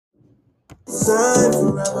Sign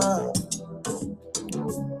forever.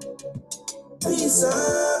 Peace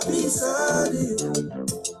out, you.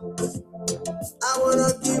 I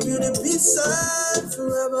wanna give you the peace sign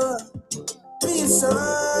forever. Peace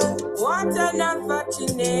sign. What an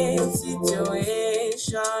unfortunate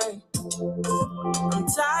situation. I'm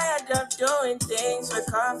tired of doing things for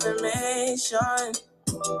confirmation.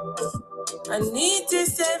 I need to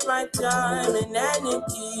save my time and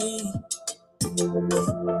energy.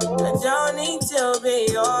 I don't need to be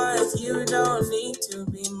yours, you don't need to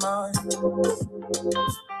be mine.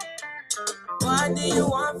 What do you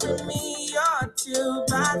want from me? You're too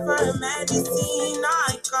bad for a medicine.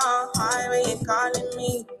 I can't hide when you're calling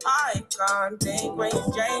me. I can't think when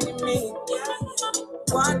you're draining me.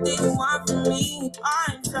 What do you want from me?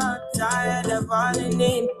 I'm so tired of falling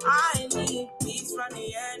in. I need peace from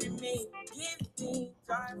the enemy. Give me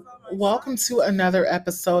time for my Welcome to another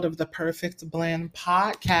episode of the Perfect Blend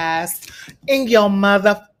podcast. In your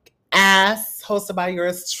mother ass, hosted by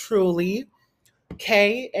yours truly,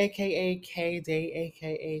 K, aka K Day,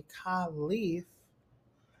 aka Khalif,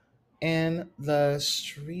 in the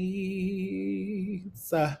streets.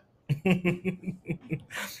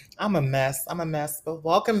 I'm a mess, but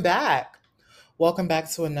welcome back. Welcome back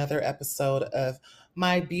to another episode of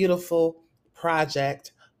my beautiful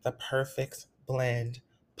project, the Perfect Blend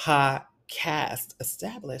podcast,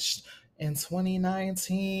 established in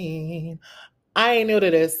 2019. I ain't new to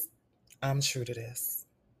this. I'm true to this.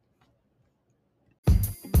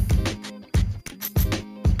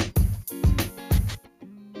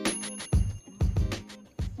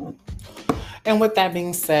 And with that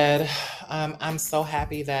being said, I'm so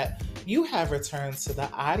happy that you have returned to the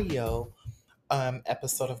audio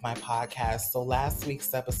episode of my podcast. So last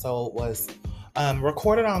week's episode was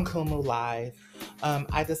recorded on Kumu Live.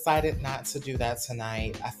 I decided not to do that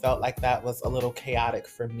tonight. I felt like that was a little chaotic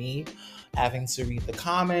for me, having to read the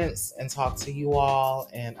comments and talk to you all.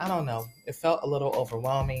 And I don't know, it felt a little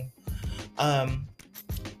overwhelming. And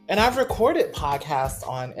I've recorded podcasts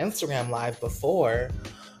on Instagram Live before.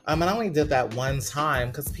 And I only did that one time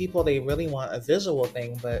because people, they really want a visual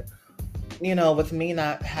thing. But, you know, with me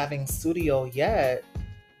not having studio yet,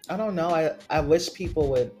 I don't know. I wish people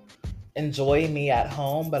would enjoy me at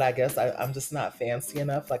home, but I guess I'm just not fancy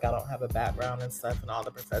enough. Like, I don't have a background and stuff and all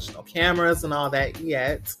the professional cameras and all that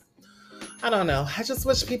yet. I don't know. I just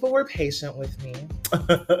wish people were patient with me.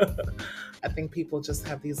 I think people just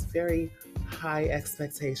have these very high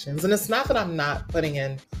expectations. And it's not that I'm not putting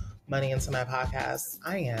in money into my podcast.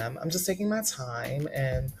 I am. I'm just taking my time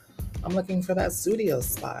and I'm looking for that studio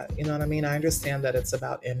spot. You know what I mean? I understand that it's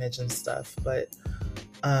about image and stuff, but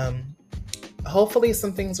hopefully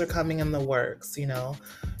some things are coming in the works, you know,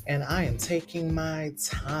 and I am taking my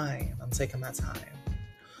time.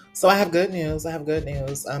 So I have good news. I've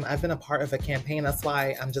been a part of a campaign. That's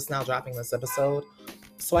why I'm just now dropping this episode.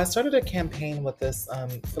 So I started a campaign with this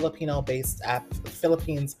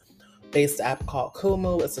Philippines-based app called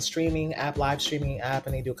Kumu. It's a streaming app, live streaming app,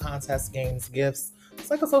 and they do contests, games, gifts.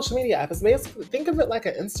 It's like a social media app. It's basically, think of it like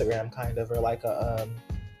an Instagram kind of, or like a,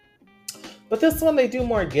 but this one they do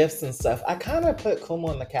more gifts and stuff. I kind of put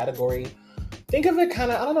Kumu in the category. Think of it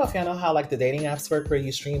kind of, I don't know if y'all know how like the dating apps work where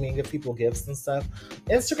you stream and give people gifts and stuff.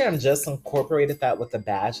 Instagram just incorporated that with the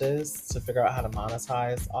badges to figure out how to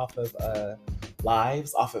monetize off of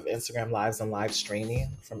Instagram lives and live streaming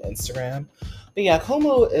from Instagram. But yeah,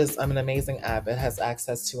 Kumu is an amazing app. It has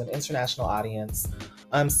access to an international audience.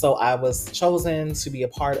 So I was chosen to be a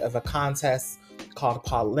part of a contest called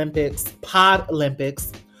Pod Olympics.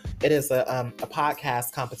 It is a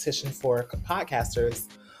podcast competition for podcasters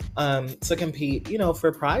to compete, you know,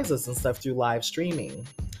 for prizes and stuff through live streaming,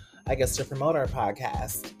 I guess, to promote our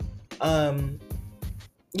podcast.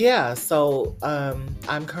 So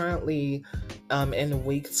I'm currently in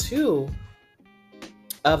week 2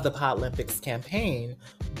 of the Pod Olympics campaign.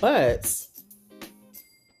 But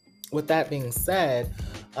with that being said,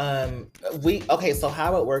 so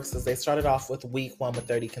how it works is they started off with week 1 with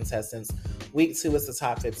 30 contestants. Week 2 is the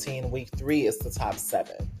top 15. Week 3 is the top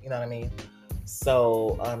 7. You know what I mean?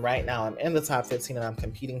 So right now I'm in the top 15 and I'm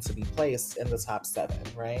competing to be placed in the top 7,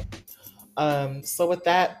 right? So with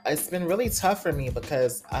that, it's been really tough for me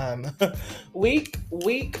because week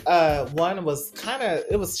 1 was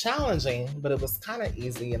it was challenging, but it was kind of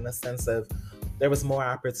easy in the sense of there was more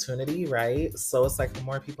opportunity, right? So it's like the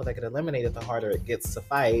more people that get eliminated, the harder it gets to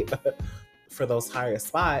fight for those higher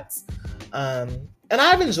spots. And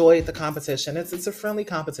I've enjoyed the competition. It's a friendly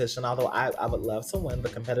competition, although I would love to win. The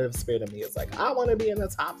competitive spirit in me is like, I want to be in the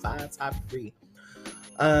top 5, top 3.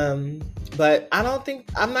 But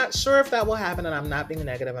I'm not sure if that will happen, and I'm not being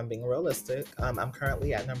negative, I'm being realistic. I'm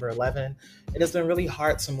currently at number 11. It has been really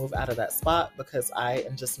hard to move out of that spot because I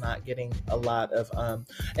am just not getting a lot of,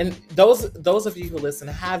 and those of you who listen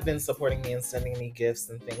have been supporting me and sending me gifts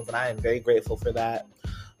and things, and I am very grateful for that.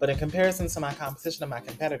 But in comparison to my competition and my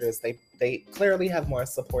competitors, they clearly have more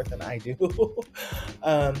support than I do.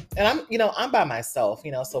 And I'm by myself,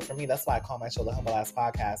 so for me, that's why I call my show the Humble Ass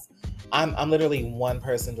Podcast. I'm literally one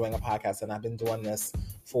person doing a podcast, and I've been doing this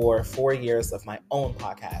for 4 years of my own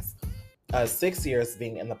podcast. 6 years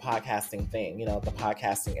being in the podcasting thing, the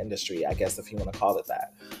podcasting industry, I guess, if you want to call it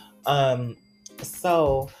that.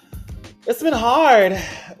 So it's been hard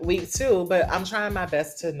week 2, but I'm trying my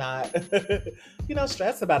best to not,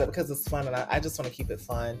 stress about it because it's fun, and I just want to keep it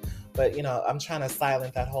fun. But, I'm trying to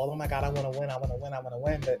silence that whole, oh my God, I want to win, I want to win, I want to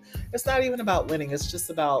win. But it's not even about winning. It's just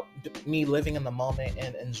about me living in the moment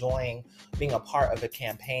and enjoying being a part of a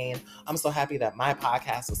campaign. I'm so happy that my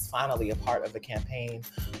podcast was finally a part of a campaign.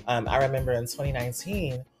 I remember in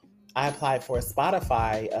 2019, I applied for a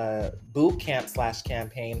Spotify boot camp /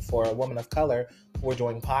 campaign for a woman of color who were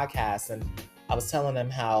doing podcasts. And I was telling them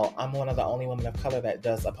how I'm one of the only women of color that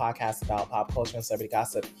does a podcast about pop culture and celebrity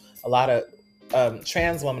gossip. A lot of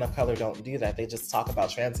trans women of color don't do that. They just talk about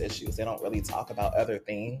trans issues. They don't really talk about other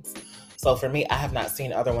things. So for me, I have not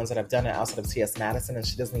seen other ones that have done it outside of T.S. Madison, and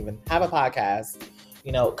she doesn't even have a podcast.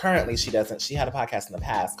 Currently she doesn't. She had a podcast in the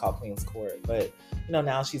past called Queen's Court, but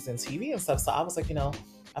now she's in TV and stuff. So I was like,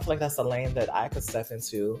 I feel like that's a lane that I could step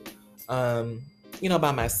into,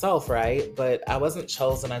 by myself, right? But I wasn't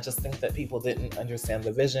chosen. I just think that people didn't understand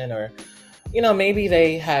the vision, or, maybe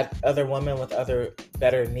they had other women with other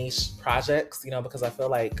better niche projects, because I feel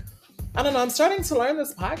like, I don't know, I'm starting to learn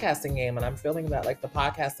this podcasting game, and I'm feeling that like the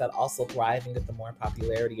podcasts that also thrive and get the more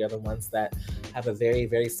popularity are the ones that have a very,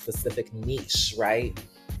 very specific niche, right?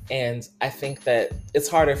 And I think that it's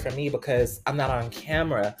harder for me because I'm not on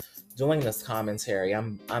camera doing this commentary.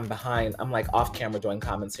 I'm behind. I'm like off camera doing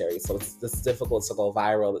commentary, so it's difficult to go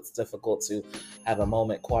viral. It's difficult to have a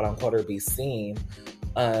moment, quote unquote, or be seen.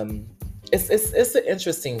 It's an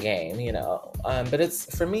interesting game, but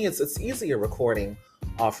it's for me. It's easier recording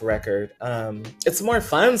off record. It's more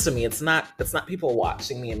fun to me. It's not people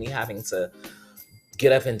watching me and me having to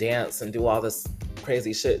get up and dance and do all this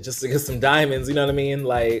crazy shit just to get some diamonds, you know what I mean?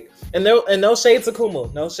 Like, and no shade to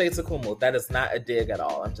Kumu. No shade to Kumu. That is not a dig at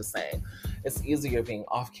all. I'm just saying it's easier being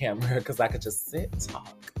off camera because I could just sit and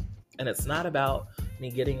talk. And it's not about me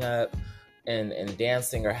getting up and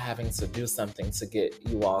dancing or having to do something to get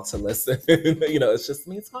you all to listen. It's just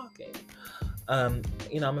me talking. I'm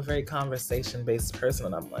a very conversation-based person,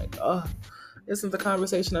 and I'm like, oh, isn't the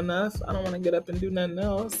conversation enough? I don't want to get up and do nothing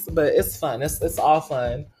else. But it's fun. It's all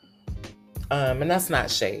fun. And that's not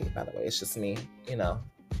shade, by the way. It's just me,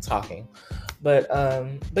 talking. But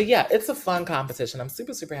yeah, it's a fun competition. I'm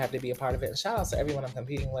super, super happy to be a part of it. And shout out to everyone I'm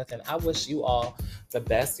competing with. And I wish you all the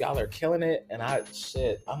best. Y'all are killing it. And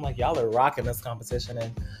I'm like, y'all are rocking this competition.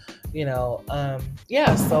 And,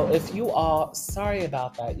 yeah. So if you all, sorry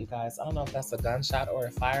about that, you guys. I don't know if that's a gunshot or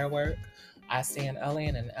a firework. I stay in LA,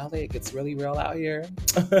 and in LA it gets really real out here.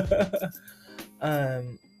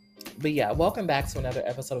 But yeah, welcome back to another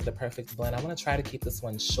episode of The Perfect Blend. I want to try to keep this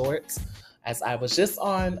one short, as I was just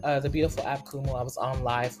on the beautiful app Kumu. I was on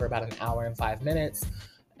live for about an hour and 5 minutes,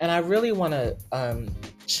 and I really want to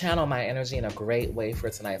channel my energy in a great way for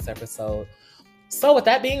tonight's episode. So with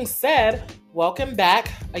that being said, welcome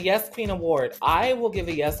back. A Yes Queen Award. I will give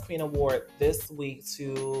a Yes Queen Award this week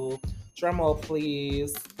to, drumroll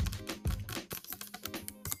please,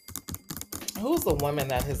 who's the woman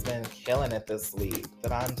that has been killing it this week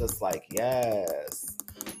that I'm just like, yes.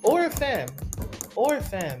 Or a femme.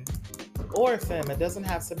 It doesn't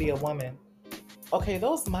have to be a woman. Okay,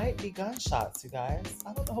 those might be gunshots, you guys.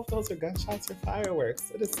 I don't know if those are gunshots or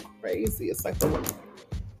fireworks. It is crazy. It's like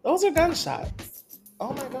those are gunshots.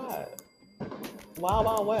 Oh my God. Wild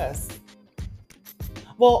Wild West.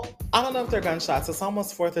 Well, I don't know if they're gunshots. It's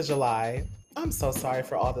almost 4th of July. I'm so sorry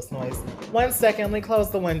for all this noise. 1 second, let me close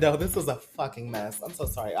the window. This is a fucking mess. I'm so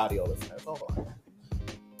sorry, audio listeners. Hold on.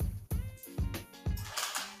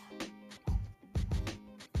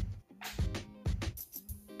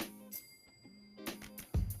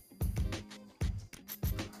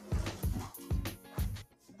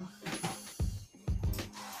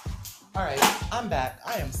 All right, I'm back.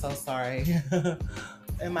 I am so sorry.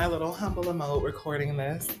 In my little humble emote recording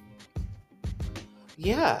this.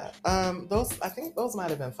 Yeah, I think those might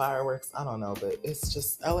have been fireworks. I don't know, but it's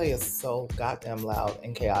just, LA is so goddamn loud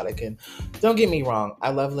and chaotic. And don't get me wrong, I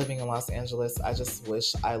love living in Los Angeles. I just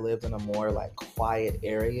wish I lived in a more like quiet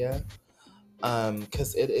area.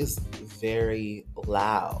 because it is very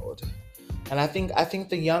loud. And I think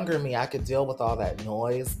the younger me, I could deal with all that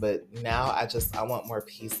noise, but now I want more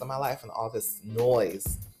peace in my life, and all this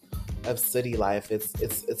noise of city life,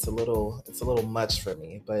 it's a little much for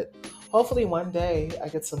me. But hopefully one day I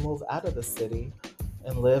get to move out of the city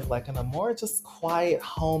and live like in a more just quiet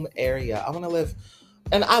home area. I want to live,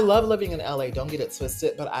 and I love living in LA, don't get it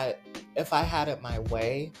twisted, but if I had it my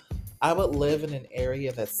way, I would live in an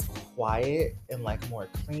area that's quiet and like more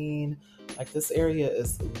clean. Like this area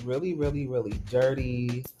is really, really, really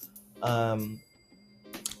dirty. Um,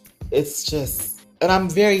 it's just, and I'm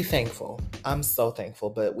very thankful. I'm so thankful,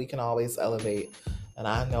 but we can always elevate. And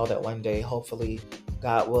I know that one day, hopefully,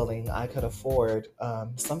 God willing, I could afford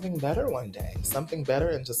something better one day, something better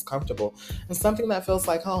and just comfortable, and something that feels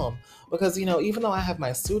like home. Because, even though I have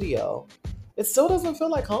my studio, it still doesn't feel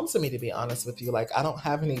like home to me, to be honest with you. Like, I don't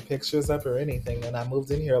have any pictures up or anything. And I moved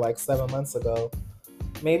in here like 7 months ago.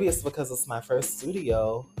 Maybe it's because it's my first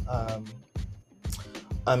studio.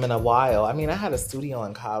 In a while. I mean, I had a studio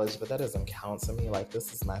in college, but that doesn't count to me. Like,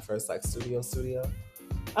 this is my first like studio.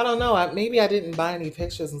 I don't know. Maybe I didn't buy any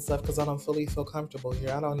pictures and stuff because I don't fully feel comfortable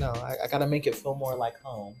here. I don't know. I gotta make it feel more like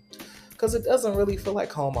home because it doesn't really feel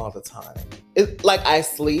like home all the time. It like I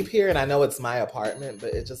sleep here and I know it's my apartment,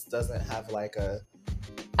 but it just doesn't have like a.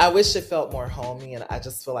 I wish it felt more homey, and I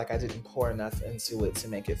just feel like I didn't pour enough into it to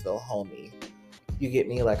make it feel homey. You get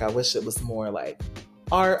me? Like, I wish it was more like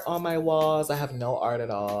art on my walls. I have no art at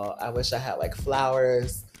all. I wish I had like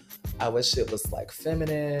flowers. I wish it was like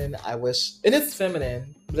feminine. I wish, and it's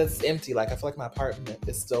feminine, but it's empty. Like, I feel like my apartment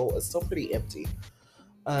is still pretty empty.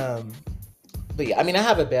 Um, but yeah, I mean, I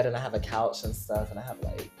have a bed and I have a couch and stuff, and I have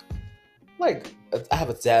like I have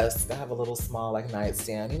a desk. I have a little small like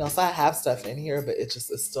nightstand. So I have stuff in here, but it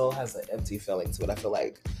still has an empty feeling to it. I feel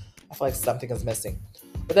like something is missing.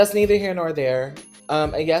 But that's neither here nor there.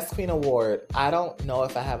 A Yes Queen Award. I don't know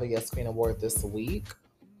if I have a Yes Queen Award this week.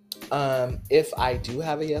 If I do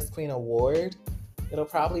have a Yes Queen Award, it'll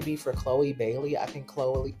probably be for Chloe Bailey. I think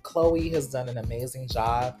Chloe has done an amazing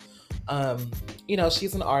job.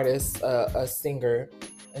 She's an artist, a singer,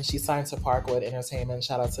 and she signed to Parkwood Entertainment.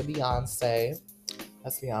 Shout out to Beyonce.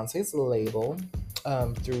 That's Beyonce's label,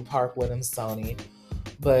 through Parkwood and Sony.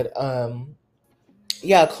 But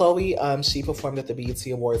yeah, Chloe, she performed at the BET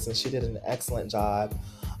Awards and she did an excellent job.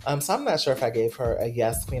 So I'm not sure if I gave her a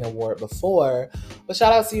Yes Queen Award before, but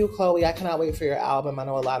shout out to you, Chloe. I cannot wait for your album. I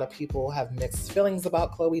know a lot of people have mixed feelings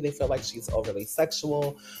about Chloe. They feel like she's overly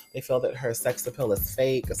sexual. They feel that her sex appeal is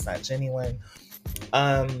fake. It's not genuine.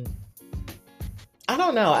 I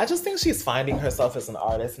don't know. I just think she's finding herself as an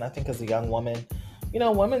artist. And I think as a young woman,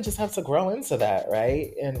 women just have to grow into that,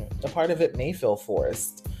 right? And a part of it may feel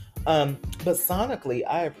forced. But sonically,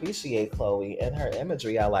 I appreciate Chloe and her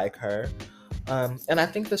imagery. I like her. And I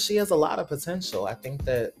think that she has a lot of potential. I think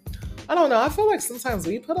that, I don't know, I feel like sometimes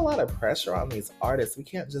we put a lot of pressure on these artists. We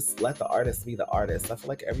can't just let the artist be the artist. I feel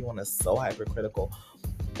like everyone is so hypercritical.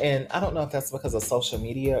 And I don't know if that's because of social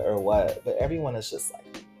media or what, but everyone is just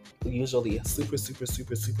like usually super, super,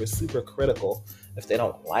 super, super, super critical. If they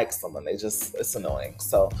don't like someone, it's annoying.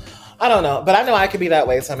 So I don't know, but I know I could be that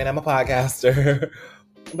way. So I mean, I'm a podcaster.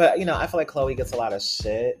 But, I feel like Chloe gets a lot of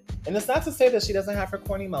shit. And it's not to say that she doesn't have her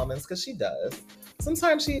corny moments, because she does.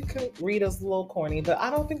 Sometimes she can read as a little corny, but I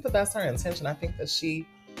don't think that that's her intention. I think that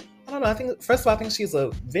I don't know, first of all, I think she's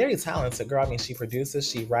a very talented girl. I mean, she produces,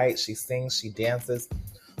 she writes, she sings, she dances.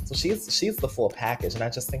 So she's the full package. And I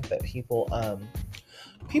just think that people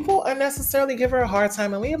unnecessarily give her a hard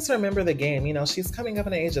time. And we have to remember the game. She's coming up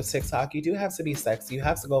in the age of TikTok. You do have to be sexy. You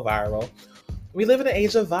have to go viral. We live in an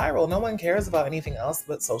age of viral. No one cares about anything else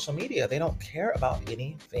but social media. They don't care about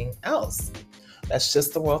anything else. That's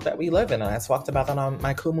just the world that we live in. And I talked about that on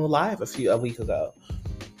my Kumu Live a week ago.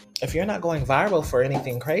 If you're not going viral for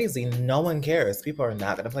anything crazy, no one cares. People are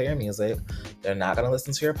not going to play your music. They're not going to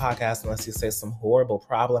listen to your podcast unless you say some horrible,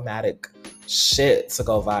 problematic shit to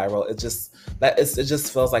go viral. It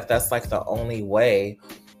just feels like that's like the only way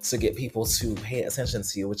to get people to pay attention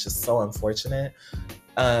to you, which is so unfortunate.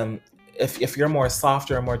 If you're more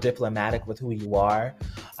softer and more diplomatic with who you are,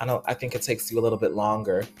 I think it takes you a little bit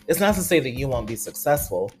longer. It's not to say that you won't be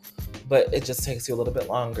successful, but it just takes you a little bit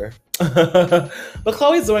longer. But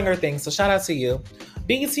Chloe's doing her thing, so shout out to you.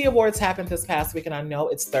 BET Awards happened this past week, and I know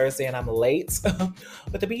it's Thursday and I'm late,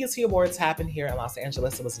 but the BET Awards happened here in Los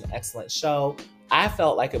Angeles. It was an excellent show. I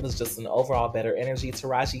felt like it was just an overall better energy.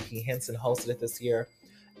 Taraji P. Henson hosted it this year.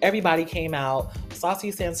 Everybody came out. Saucy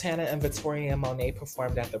Santana and Victoria Monet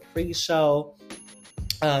performed at the pre-show.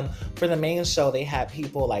 For the main show, they had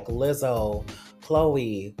people like Lizzo,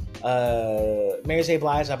 Chloe, Mary J.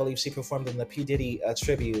 Blige, I believe she performed in the P. Diddy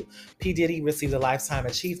tribute. P. Diddy received a Lifetime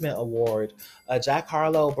Achievement Award. Jack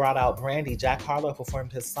Harlow brought out Brandy. Jack Harlow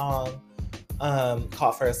performed his song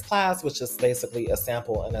called First Class, which is basically a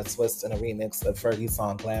sample and a twist and a remix of Fergie's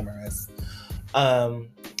song Glamorous.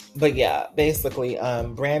 But yeah, basically,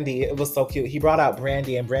 Brandy, it was so cute. He brought out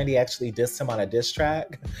Brandy, and Brandy actually dissed him on a diss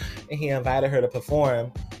track, and he invited her to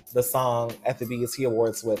perform the song at the BET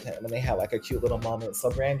Awards with him, and they had like a cute little moment.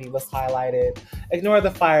 So Brandy was highlighted. Ignore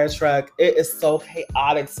the fire truck. It is so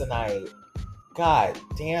chaotic tonight. God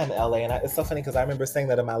damn, LA. And it's so funny because I remember saying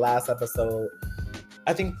that in my last episode.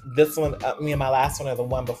 I think this one, me and my last one, or the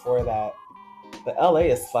one before that. The LA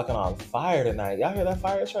is fucking on fire tonight. Y'all hear that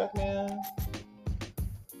fire truck, man?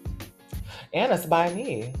 And it's by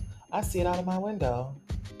me. I see it out of my window.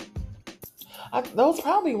 Those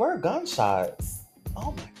probably were gunshots.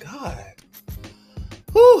 Oh my God.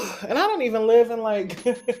 Whew. And I don't even live in like,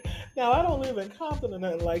 now I don't live in Compton or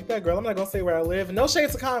nothing like that, girl. I'm not going to say where I live. No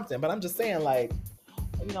shades of Compton, but I'm just saying like,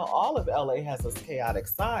 you know, all of LA has its chaotic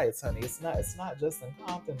sides, honey. It's not just in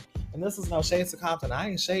Compton. And this is no shades of Compton. I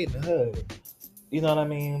ain't shading the hood. You know what I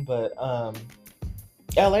mean? But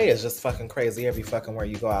LA is just fucking crazy every fucking where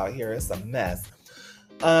you go out here. It's a mess.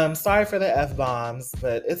 Sorry for the F-bombs,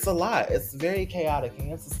 but it's a lot. It's very chaotic. You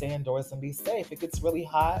have to stay indoors and be safe. It gets really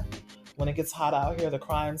hot. When it gets hot out here, the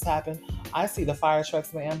crimes happen. I see the fire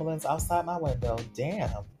trucks and the ambulance outside my window.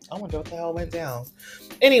 Damn. I wonder what the hell went down.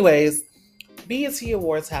 Anyways, BET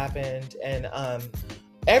Awards happened, and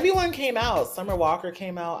everyone came out. Summer Walker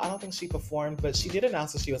came out. I don't think she performed, but she did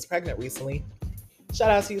announce that she was pregnant recently. Shout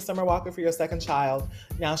out to you, Summer Walker, for your second child.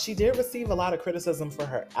 Now, she did receive a lot of criticism for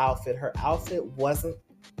her outfit. Her outfit wasn't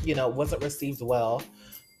received well.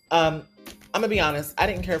 I'm gonna be honest, I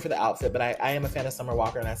didn't care for the outfit, but I am a fan of Summer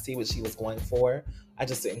Walker, and I see what she was going for. I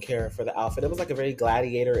just didn't care for the outfit. It was like a very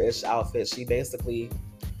gladiator-ish outfit. She basically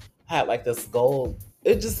had like this gold.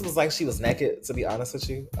 It just was like she was naked, to be honest with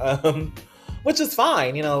you. Which is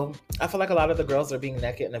fine, you know. I feel like a lot of the girls are being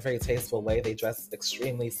naked in a very tasteful way. They dress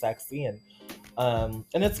extremely sexy, and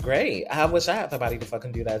it's great. I wish I had the body to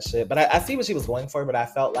fucking do that shit. But I see what she was going for, but I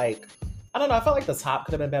felt like, I don't know, I felt like the top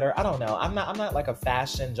could have been better. I don't know. I'm not like a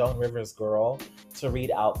fashion Joan Rivers girl to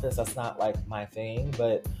read outfits. That's not like my thing.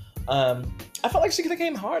 But I felt like she could have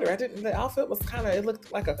came harder. The outfit was it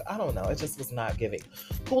looked like I don't know. It just was not giving.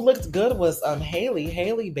 Who looked good was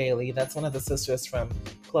Hailey Bailey. That's one of the sisters from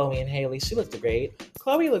Chloe and Hailey. She looked great.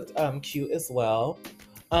 Chloe looked cute as well.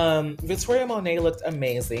 Victoria Monet looked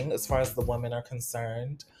amazing as far as the women are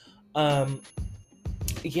concerned.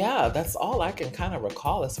 Yeah, that's all I can kind of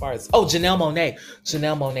recall as far as... Oh, Janelle Monáe.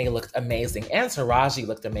 Janelle Monáe looked amazing. And Taraji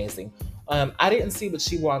looked amazing. I didn't see what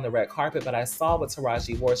she wore on the red carpet, but I saw what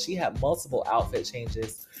Taraji wore. She had multiple outfit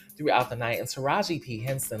changes throughout the night. And Taraji P.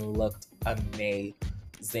 Henson looked amazing.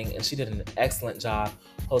 And she did an excellent job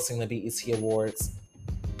hosting the BET Awards.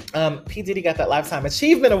 P. Diddy got that Lifetime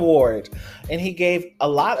Achievement Award. And he gave a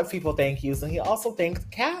lot of people thank yous. And he also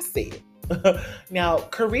thanked Cassie. Now,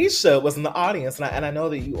 Carisha was in the audience, and I know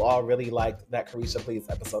that you all really liked that Carisha Please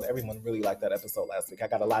episode. Everyone really liked that episode last week. I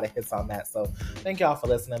got a lot of hits on that, so thank y'all for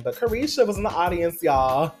listening. But Carisha was in the audience,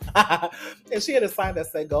 y'all. And she had a sign that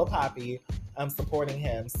said, "Go Poppy," supporting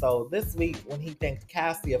him. So this week, when he thanked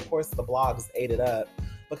Cassie, of course, the blogs ate it up.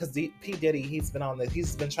 Because P. Diddy, he's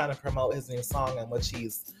been trying to promote his new song, in which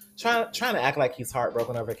he's trying to act like he's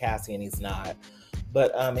heartbroken over Cassie, and he's not.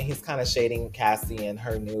 But he's kind of shading Cassie and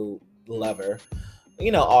her new lover,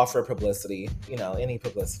 you know, all for publicity, you know, any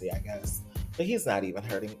publicity, I guess. But he's not even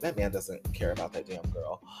hurting. That man doesn't care about that damn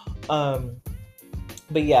girl.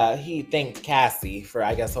 But yeah, he thanked Cassie for,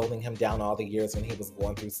 I guess, holding him down all the years when he was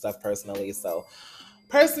going through stuff personally. So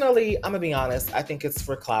personally, I'm gonna be honest, I think it's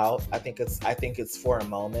for clout. I think it's for a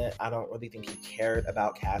moment. I don't really think he cared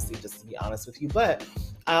about Cassie, just to be honest with you. But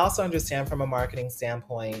I also understand from a marketing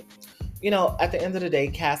standpoint, you know, at the end of the day,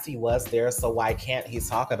 Cassie was there, so why can't he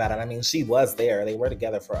talk about it? I mean, she was there. They were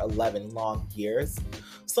together for 11 long years.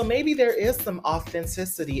 So maybe there is some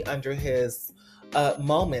authenticity under his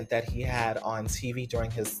moment that he had on TV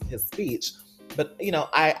during his speech. But, you know,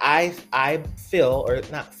 I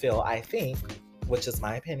think, which is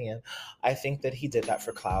my opinion, I think that he did that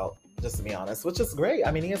for clout, just to be honest, which is great.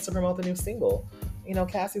 I mean, he has to promote the new single. You know,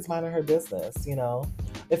 Cassie's minding her business, you know.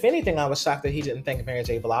 If anything, I was shocked that he didn't thank Mary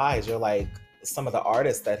J. Blige or like some of the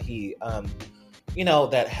artists that he, you know,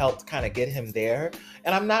 that helped kind of get him there.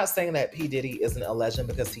 And I'm not saying that P. Diddy isn't a legend,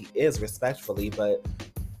 because he is, respectfully, but,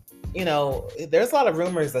 you know, there's a lot of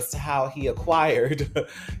rumors as to how he acquired,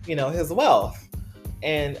 you know, his wealth.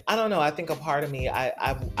 And I don't know, I think a part of me,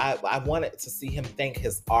 I wanted to see him thank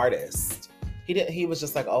his artist. He was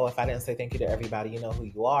just like, oh, if I didn't say thank you to everybody, you know who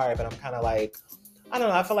you are. But I'm kind of like, I don't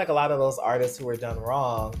know. I feel like a lot of those artists who were done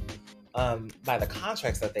wrong by the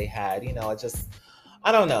contracts that they had, it just,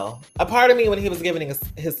 I don't know. A part of me, when he was giving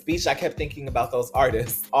his speech, I kept thinking about those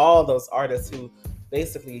artists, all those artists who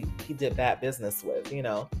basically he did bad business with.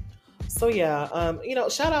 So yeah,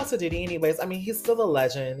 shout out to Diddy anyways. I mean, he's still a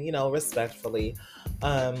legend, respectfully.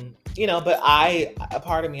 But a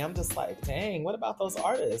part of me, I'm just like, dang, what about those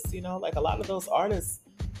artists? Like a lot of those artists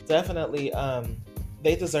definitely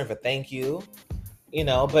they deserve a thank you.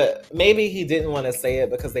 But maybe he didn't want to say it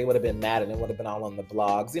because they would have been mad and it would have been all on the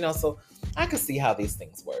blogs, so I could see how these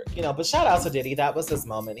things work. But shout out to Diddy. That was his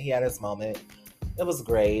moment. He had his moment. It was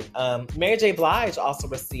great. Mary J. Blige also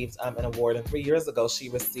received an award, and 3 years ago she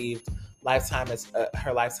received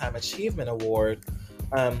her Lifetime Achievement Award.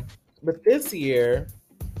 But this year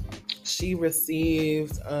she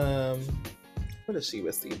received what did she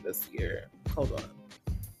receive this year? Hold on.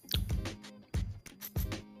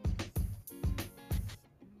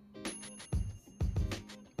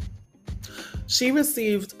 She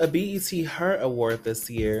received a BET Her Award this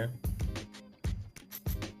year.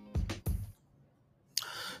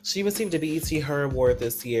 She received a BET Her Award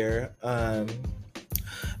this year.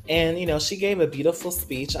 And she gave a beautiful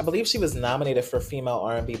speech. I believe she was nominated for Female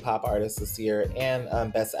R&B Pop Artist this year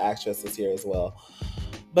and Best Actress this year as well.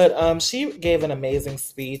 But she gave an amazing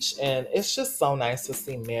speech, and it's just so nice to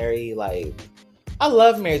see Mary. Like, I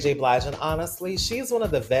love Mary J. Blige, and honestly, she's one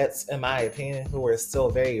of the vets, in my opinion, who are still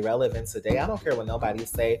very relevant today. I don't care what nobody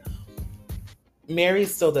say. Mary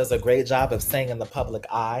still does a great job of staying in the public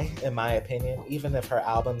eye, in my opinion, even if her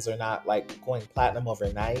albums are not like going platinum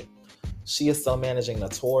overnight. She is still managing the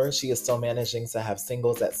tour. She is still managing to have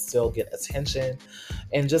singles that still get attention.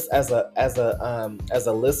 And just as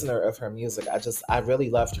a listener of her music, I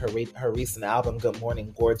really loved her recent album, Good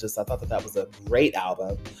Morning Gorgeous. I thought that was a great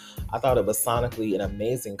album. I thought it was sonically an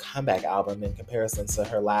amazing comeback album in comparison to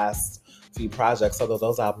her last few projects, although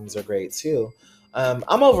those albums are great too.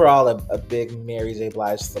 I'm overall a big Mary J.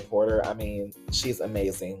 Blige supporter. I mean, she's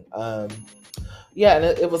amazing. Yeah, and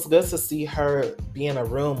it was good to see her be in a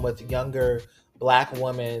room with younger Black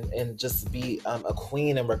women and just be a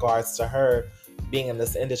queen in regards to her being in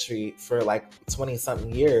this industry for like 20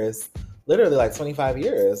 something years, literally like 25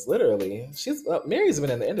 years, literally. Mary's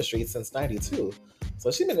been in the industry since 92.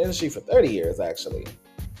 So she's been in the industry for 30 years, actually.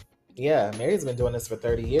 Yeah, Mary's been doing this for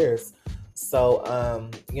 30 years. So,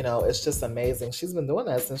 it's just amazing. She's been doing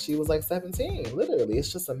that since she was like 17, literally.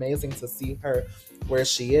 It's just amazing to see her where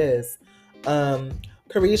she is.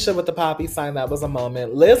 Carisha with the Poppy sign, that was a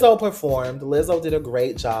moment. Lizzo performed. Lizzo did a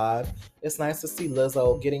great job. It's nice to see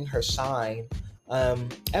Lizzo getting her shine.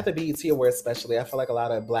 At the BET Awards especially, I feel like a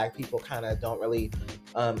lot of Black people kind of don't really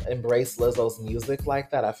embrace Lizzo's music like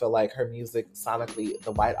that. I feel like her music, sonically,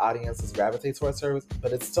 the white audiences gravitate towards her,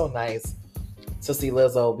 but it's still nice to see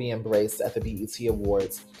Lizzo be embraced at the BET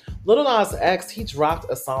Awards. Lil Nas X, he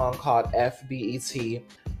dropped a song called FBET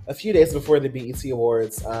a few days before the BET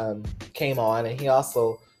Awards came on, and he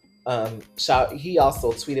also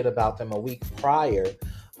tweeted about them a week prior.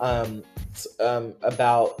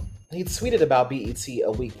 He tweeted about BET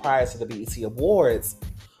a week prior to the BET Awards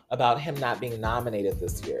about him not being nominated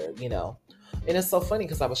this year. And it's so funny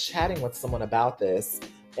because I was chatting with someone about this,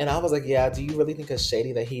 and I was like, yeah, do you really think it's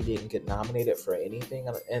shady that he didn't get nominated for anything?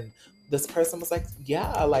 And this person was like,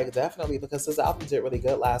 yeah, like definitely, because his album did really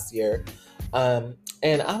good last year.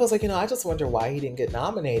 And I was like, I just wonder why he didn't get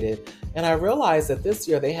nominated. And I realized that this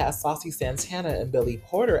year they had Saucy Santana and Billy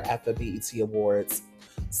Porter at the BET Awards.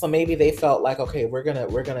 So maybe they felt like, okay, we're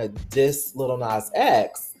gonna diss Lil Nas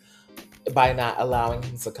X by not allowing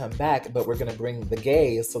him to come back, but we're gonna bring the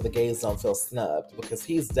gays so the gays don't feel snubbed, because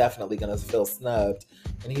he's definitely gonna feel snubbed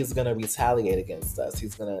and he's gonna retaliate against us.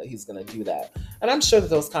 He's gonna do that. And I'm sure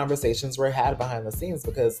that those conversations were had behind the scenes,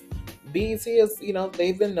 because BET is,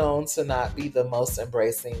 they've been known to not be the most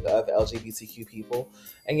embracing of LGBTQ people.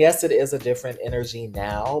 And yes, it is a different energy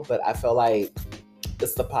now, but I feel like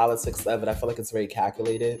it's the politics of it. I feel like it's very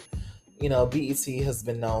calculated. BET has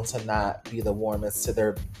been known to not be the warmest to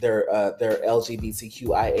their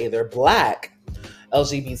LGBTQIA, their Black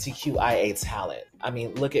LGBTQIA talent. I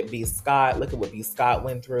mean, look at B. Scott. Look at what B. Scott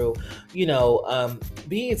went through.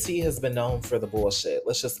 BET has been known for the bullshit.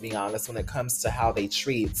 Let's just be honest when it comes to how they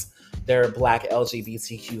treat their Black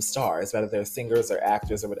LGBTQ stars, whether they're singers or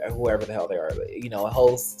actors or whatever, whoever the hell they are. A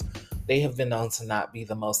host. They have been known to not be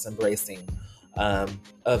the most embracing of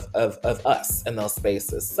us in those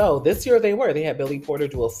spaces. So this year they had Billy Porter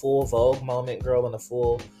do a full Vogue moment, girl in a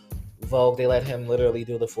full Vogue. They let him literally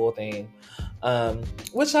do the full thing,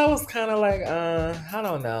 which I was kind of like, I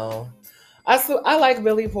don't know. I like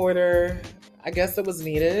Billy Porter. I guess it was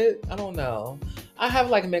needed. I don't know. I have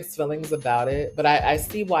like mixed feelings about it, but I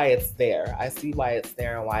see why it's there. I see why it's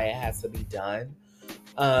there and why it has to be done.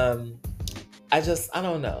 Um, I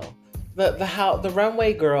don't know. The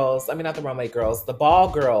runway girls, I mean not the runway girls, the ball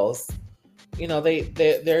girls,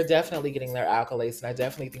 they're definitely getting their accolades, and I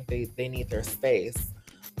definitely think they need their space.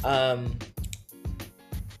 Um,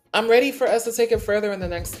 I'm ready for us to take it further in the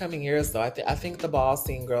next coming years, though. I think the ball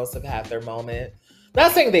scene girls have had their moment.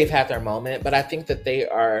 Not saying they've had their moment, but I think that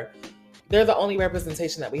they're the only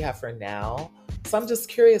representation that we have for now. So I'm just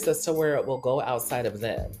curious as to where it will go outside of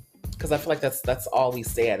them, because I feel like that's all we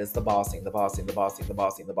stay at is the ball scene, the ball scene, the ball scene, the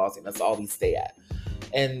ball scene, the ball scene. That's all we stay at.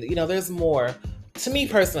 And there's more. To me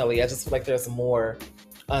personally, I just feel like there's more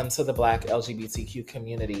to the Black LGBTQ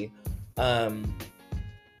community. Um,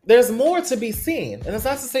 there's more to be seen. And it's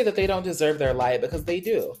not to say that they don't deserve their light, because they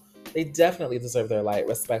do. They definitely deserve their light,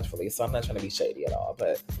 respectfully. So I'm not trying to be shady at all.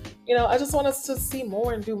 But, I just want us to see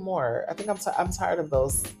more and do more. I think I'm tired of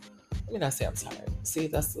those. Let me not say I'm tired. See,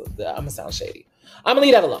 I'm going to sound shady. I'm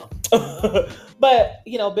going to leave that alone. But,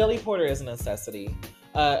 Billy Porter is a necessity.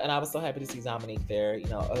 And I was so happy to see Dominique there,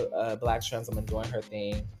 a black trans woman doing her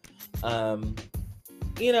thing. Um,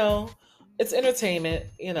 you know, it's entertainment,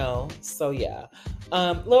 so yeah.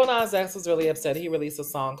 Lil Nas X was really upset. He released a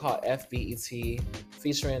song called FBET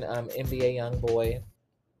featuring NBA Youngboy.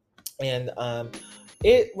 And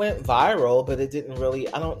it went viral, but it didn't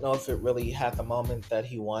really, I don't know if it really had the moment that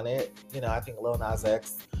he wanted. I think Lil Nas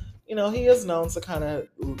X, he is known to kind of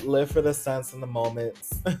live for the sense and the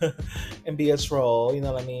moments and be a troll, you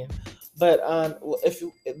know what I mean? But back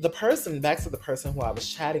to the person who I was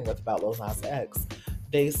chatting with about Lil Nas X,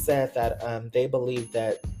 they said that they believe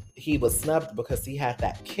that he was snubbed because he had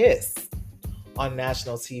that kiss on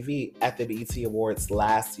national TV at the BET Awards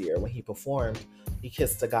last year when he performed. He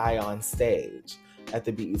kissed a guy on stage at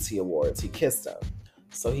the BET Awards. He kissed him.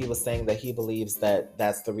 So he was saying that he believes that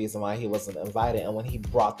that's the reason why he wasn't invited. And when he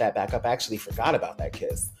brought that back up, I actually forgot about that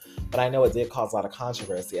kiss. But I know it did cause a lot of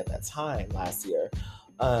controversy at that time last year.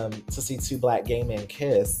 To see two black gay men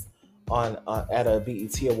kiss at a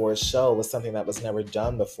BET Awards show was something that was never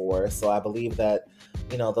done before. So I believe that,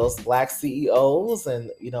 those black CEOs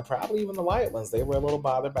and, probably even the white ones, they were a little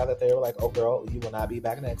bothered by that. They were like, oh girl, you will not be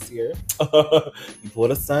back next year. You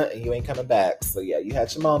pulled a stunt and you ain't coming back. So yeah, you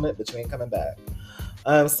had your moment, but you ain't coming back.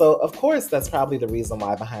 So of course that's probably the reason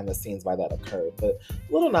why behind the scenes why that occurred. But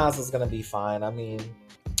Lil Nas is gonna be fine. I mean,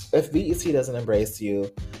 if BET doesn't embrace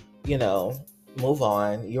you, move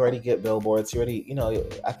on. You already get billboards. You already,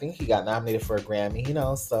 I think he got nominated for a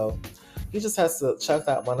Grammy, so he just has to chuck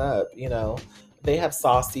that one up, They have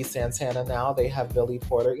Saucy Santana now. They have Billy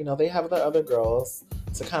Porter. They have the other girls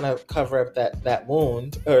to kind of cover up that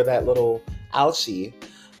wound or that little ouchie.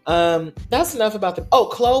 That's enough about the. Oh,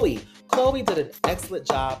 Chloe. Chloe did an excellent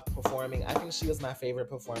job performing. I think she was my favorite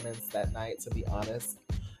performance that night, to be honest.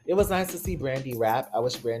 It was nice to see Brandy rap. I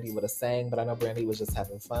wish Brandy would have sang, but I know Brandy was just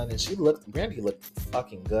having fun, and Brandy looked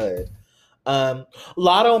fucking good.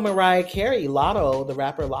 Lotto, Mariah Carey. Lotto, the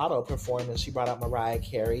rapper Lotto performed, and she brought out Mariah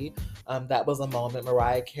Carey. That was a moment.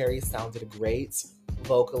 Mariah Carey sounded great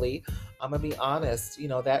vocally. I'm gonna be honest,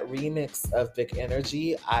 that remix of Big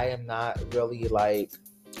Energy, I am not really like.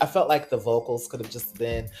 I felt like the vocals could have just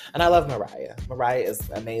been, and I love Mariah. Mariah is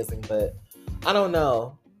amazing, but I don't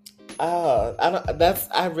know.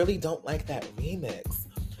 I really don't like that remix.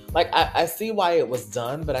 Like I see why it was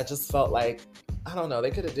done, but I just felt like, I don't know, they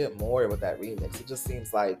could have did more with that remix. It just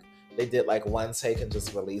seems like they did like one take and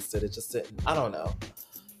just released it. It just didn't, I don't know.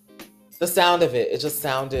 The sound of it just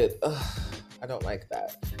sounded, I don't like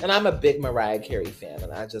that. And I'm a big Mariah Carey fan,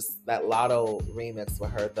 and that Lotto remix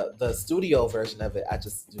with her, the studio version of it, I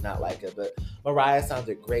just do not like it. But Mariah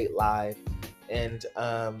sounded great live. And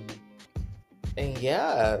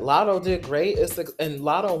yeah, Lotto did great. And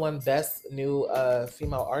Lotto won Best New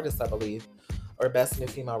Female Artist, I believe, or Best New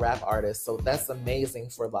Female Rap Artist. So that's amazing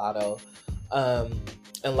for Lotto.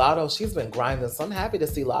 And Lotto, she's been grinding. So I'm happy to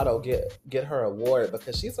see Lotto get her award,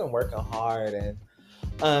 because she's been working hard. And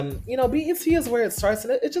BET is where it starts.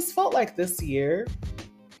 And it just felt like this year,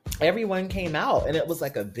 everyone came out, and it was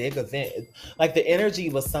like a big event. Like the energy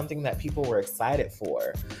was something that people were excited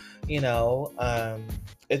for.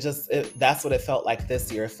 That's what it felt like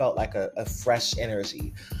this year. It felt like a fresh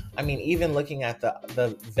energy. I mean, even looking at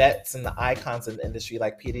the vets and the icons in the industry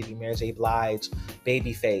like P. Diddy, Mary J. Blige,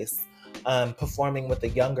 Babyface, performing with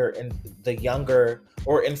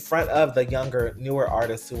or in front of the younger, newer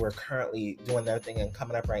artists who are currently doing their thing and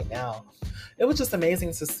coming up right now. It was just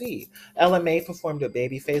amazing to see. Ella Mai performed with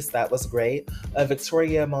Babyface. That was great.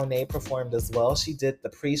 Victoria Monet performed as well. She did the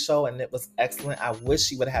pre-show and it was excellent. I wish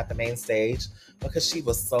she would have had the main stage because she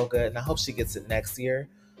was so good. And I hope she gets it next year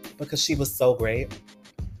because she was so great.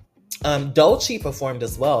 Dolce performed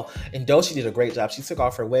as well, and Dolce did a great job. She took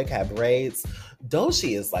off her wig, had braids.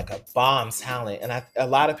 Dolce is like a bomb talent, and a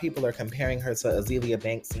lot of people are comparing her to Azealia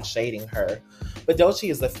Banks and shading her. But Dolce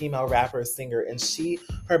is a female rapper, singer, and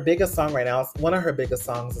her biggest song right now, one of her biggest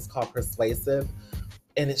songs is called Persuasive,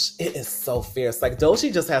 and it is so fierce. Like Dolce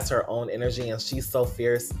just has her own energy, and she's so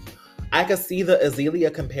fierce. I could see the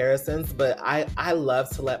Azealia comparisons, but I love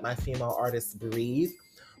to let my female artists breathe.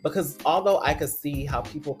 Because although I could see how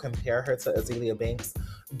people compare her to Azealia Banks,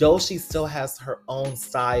 Dolce still has her own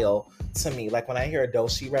style to me. Like when I hear a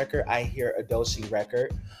Dolce record, I hear a Dolce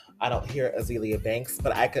record. I don't hear Azealia Banks,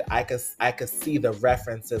 but I could see the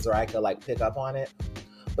references, or I could like pick up on it.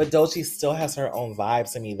 But Dolce still has her own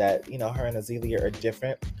vibe to me that, her and Azealia are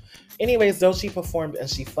different. Anyways, Dolce performed and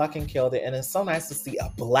she fucking killed it. And it's so nice to see a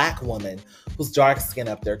Black woman who's dark skin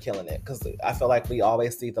up there killing it. Because I feel like we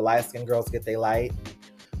always see the light skinned girls get their light.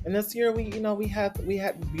 And this year we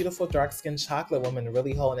had beautiful dark-skinned chocolate women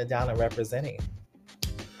really holding it down and representing.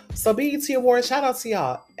 So BET Awards, shout out to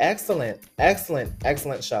y'all. Excellent, excellent,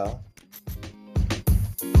 excellent show.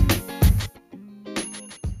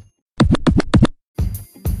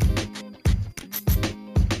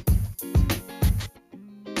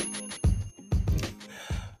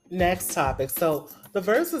 Next topic. So the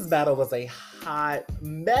VERSUZ battle was a hot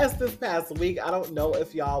mess this past week. I don't know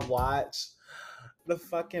if y'all watched the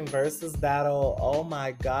fucking VERSUZ battle. Oh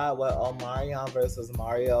my God, what Omarion versus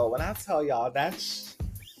Mario. When I tell y'all that's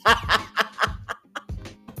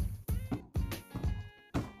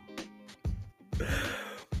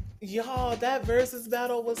y'all, that VERSUZ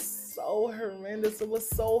battle was so horrendous. It was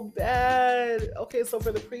so bad. Okay, so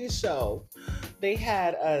for the pre-show, they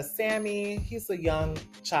had Sammy. He's a young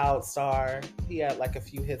child star. He had like a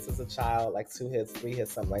few hits as a child, like 2 hits, 3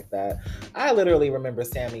 hits, something like that. I literally remember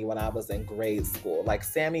Sammy when I was in grade school. Like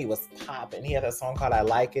Sammy was popping. He had a song called I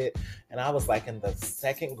Like It, and I was like in the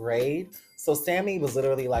 2nd grade. So Sammy was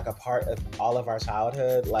literally like a part of all of our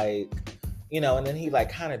childhood. Like, and then he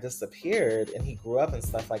like kind of disappeared and he grew up and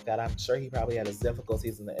stuff like that. I'm sure he probably had his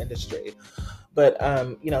difficulties in the industry. But,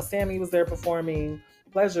 Sammy was there performing.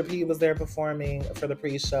 Pleasure P was there performing for the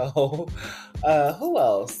pre-show. Who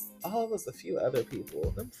else? Oh, it was a few other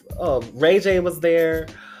people. Oh, Ray J was there.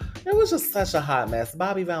 It was just such a hot mess.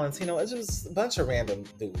 Bobby Valentino. It's just a bunch of random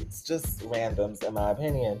dudes. Just randoms, in my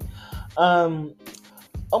opinion.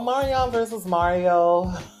 Omarion versus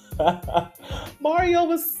Mario. Mario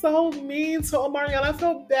was so mean to Omarion. I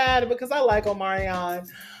felt bad because I like Omarion.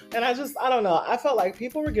 And I don't know. I felt like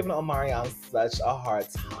people were giving Omarion such a hard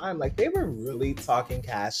time. Like, they were really talking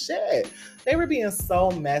cash shit. They were being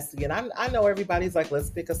so messy. And I know everybody's like, let's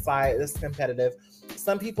pick a side. It's competitive.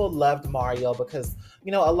 Some people loved Mario because,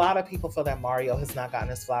 a lot of people feel that Mario has not gotten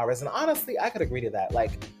his flowers. And honestly, I could agree to that.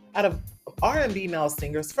 Like, out of R&B male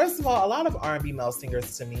singers, first of all, a lot of R&B male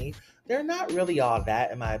singers to me, they're not really all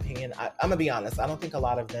that, in my opinion. I'm going to be honest. I don't think a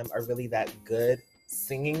lot of them are really that good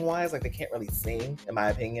singing wise. Like, they can't really sing, in my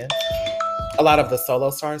opinion. A lot of the solo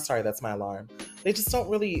stars, sorry, that's my alarm. They just don't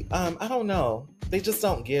really, I don't know. They just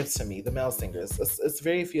don't give to me, the male singers. It's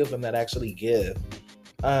very few of them that actually give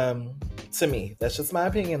to me. That's just my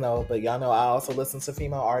opinion though. But y'all know I also listen to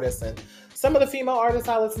female artists, and some of the female artists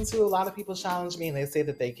I listen to, a lot of people challenge me and they say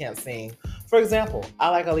that they can't sing. For example, I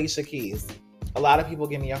like Alicia Keys. A lot of people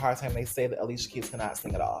give me a hard time. They say that Alicia Keys cannot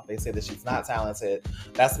sing at all. They say that she's not talented.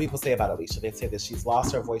 That's what people say about Alicia. They say that she's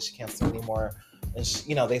lost her voice. She can't sing anymore. And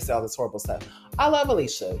they say all this horrible stuff. I love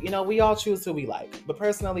Alicia. We all choose who we like. But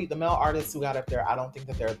personally, the male artists who got up there, I don't think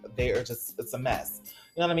that they are just, it's a mess.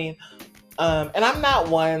 You know what I mean? And I'm not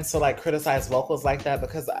one to like criticize vocals like that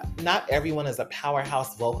because not everyone is a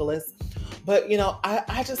powerhouse vocalist. But,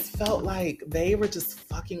 I just felt like they were just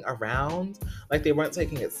fucking around. Like they weren't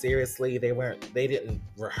taking it seriously. They didn't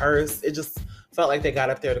rehearse. It just felt like they got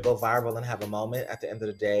up there to go viral and have a moment at the end of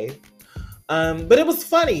the day. But it was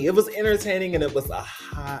funny. It was entertaining and it was a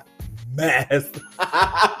hot mess.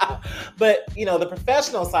 But, the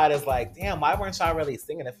professional side is like, damn, why weren't y'all really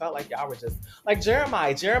singing? It felt like y'all were just like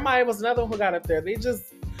Jeremiah. Jeremiah was another one who got up there.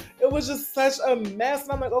 It was just such a mess.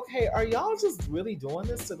 And I'm like, okay, are y'all just really doing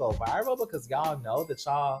this to go viral? Because y'all know that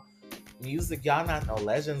y'all not no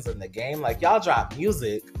legends in the game. Like, y'all drop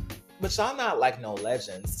music. but y'all not like no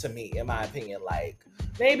legends to me, in my opinion. Like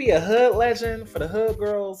maybe a hood legend for the hood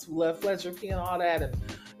girls who love Fletcher P and all that, and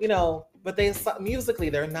but they musically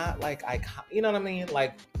they're not like icon. You know what I mean?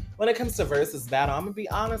 Like when it comes to versus battle, I'm gonna be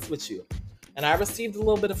honest with you, and I received a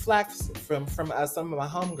little bit of flack from some of my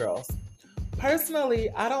homegirls. Personally,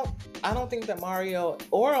 I don't think that Mario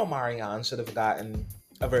or Omarion should have gotten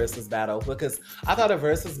a versus battle, because I thought a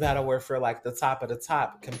versus battle were for like the top of the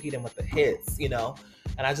top competing with the hits,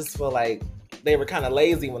 and I just feel like they were kind of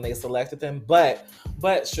lazy when they selected them, but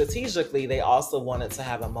strategically they also wanted to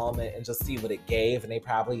have a moment and just see what it gave, and they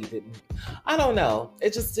probably didn't. I don't know.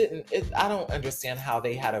 It just didn't. I don't understand how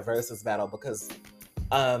they had a versus battle, because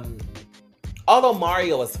although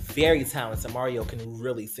Mario is very talented, Mario can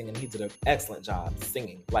really sing, and he did an excellent job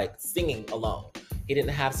singing, like singing alone. He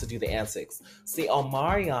didn't have to do the antics. See,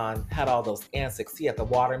 Omarion had all those antics. He had the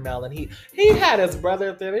watermelon. He had his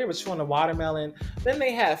brother up there. They were chewing the watermelon. Then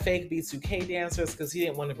they had fake B2K dancers because he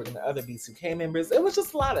didn't want to bring the other B2K members. It was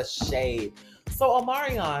just a lot of shade. So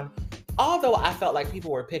Omarion, although I felt like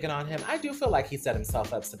people were picking on him, I do feel like he set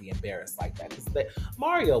himself up to be embarrassed like that, because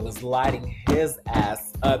Mario was lighting his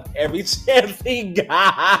ass up every chance he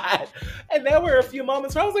got. And there were a few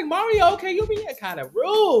moments where I was like, Mario, okay, you being kind of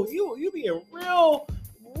rude. You being real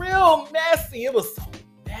messy. It was so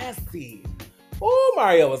messy. Oh,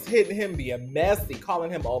 Mario was hitting him being messy,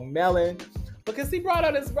 calling him O'Melon, because he brought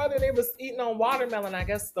out his brother and they was eating on watermelon. I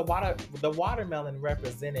guess the watermelon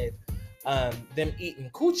represented them eating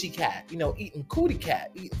coochie cat, eating cootie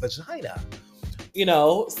cat, eating vagina,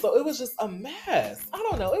 so it was just a mess. I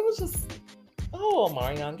don't know. It was just, oh,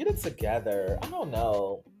 Omarion, get it together. I don't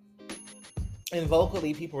know. And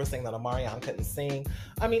vocally, people were saying that Omarion couldn't sing.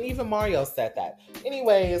 I mean, even Mario said that.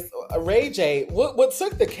 Anyways, Ray J, what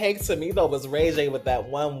took the cake to me, though, was Ray J with that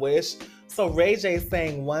One Wish. So Ray J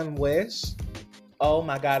sang One Wish. Oh,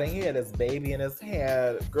 my God. And he had his baby in his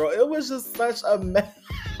hand. Girl, it was just such a mess.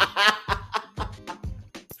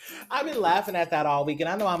 I've been laughing at that all week. And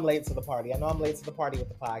I know I'm late to the party. I know I'm late to the party with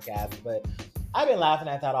the podcast. But I've been laughing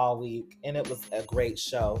at that all week. And it was a great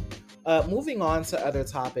show. Moving on to other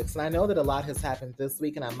topics, and I know that a lot has happened this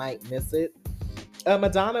week, and I might miss it.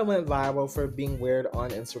 Madonna went viral for being weird on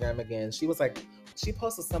Instagram again. She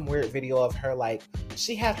posted some weird video of her, like,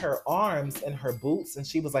 she had her arms in her boots, and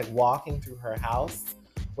she was, like, walking through her house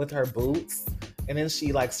with her boots, and then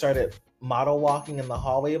she, like, started model walking in the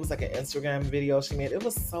hallway. It was, like, an Instagram video she made. It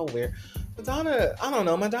was so weird. Madonna, I don't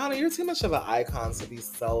know. Madonna, you're too much of an icon to be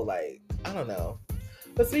so, like, I don't know.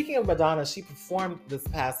 But speaking of Madonna, she performed this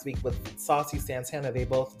past week with Saucy Santana. They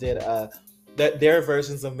both did their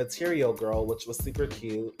versions of Material Girl, which was super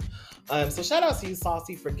cute. So shout out to you,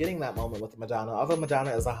 Saucy, for getting that moment with Madonna. Although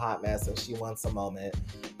Madonna is a hot mess and she wants a moment,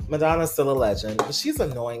 Madonna's still a legend. But she's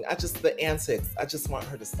annoying. The antics, I just want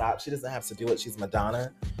her to stop. She doesn't have to do it. She's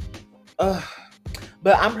Madonna. Ugh.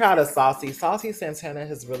 But I'm proud of Saucy. Saucy Santana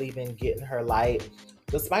has really been getting her light,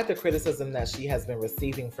 despite the criticism that she has been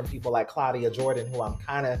receiving from people like Claudia Jordan, who I'm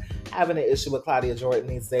kind of having an issue with Claudia Jordan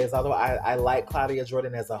these days. Although I like Claudia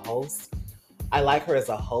Jordan as a host. I like her as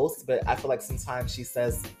a host, but I feel like sometimes she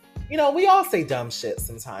says, we all say dumb shit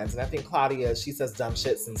sometimes. And I think Claudia, she says dumb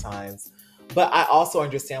shit sometimes. But I also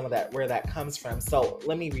understand where that comes from. So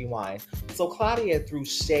let me rewind. So Claudia threw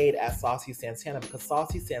shade at Saucy Santana because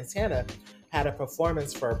Saucy Santana had a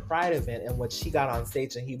performance for a Pride event in which he got on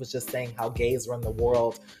stage and he was just saying how gays run the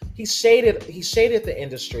world. He shaded the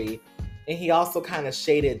industry, and he also kind of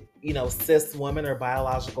shaded, cis women or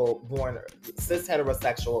biological born cis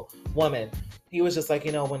heterosexual woman. He was just like,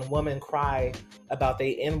 when women cry about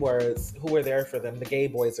they N-words, who are there for them? The gay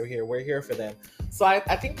boys are here. We're here for them. So I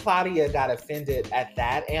think Claudia got offended at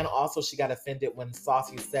that. And also she got offended when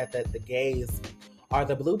Saucy said that the gays are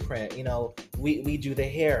the blueprint. We do the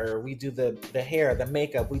hair, we do the hair, the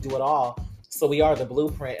makeup, we do it all. So we are the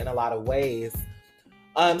blueprint in a lot of ways.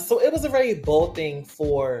 So it was a very bold thing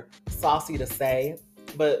for Saucy to say,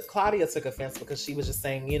 but Claudia took offense because she was just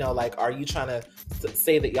saying, are you trying to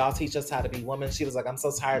say that y'all teach us how to be women? She was like, I'm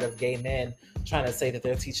so tired of gay men trying to say that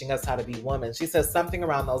they're teaching us how to be women. She says something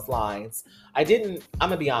around those lines. I'm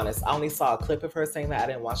gonna be honest, I only saw a clip of her saying that. I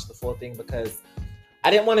didn't watch the full thing because I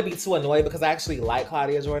didn't want to be too annoyed, because I actually like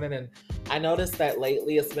Claudia Jordan, and I noticed that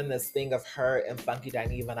lately it's been this thing of her and Funky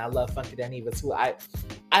Dineva, and I love Funky Dineva too.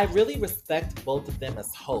 I really respect both of them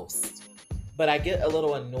as hosts, but I get a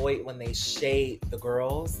little annoyed when they shade the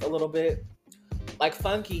girls a little bit. Like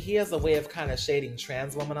Funky, he has a way of kind of shading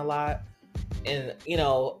trans women a lot, and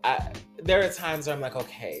there are times where I'm like,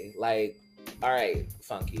 okay, like, all right,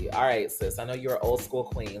 Funky, all right, sis, I know you're an old school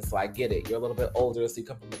queen, so I get it. You're a little bit older, so you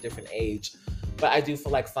come from a different age. but I do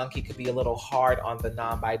feel like Funky could be a little hard on the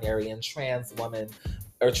non-binary and trans woman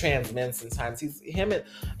or trans men sometimes.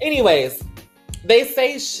 Anyways, they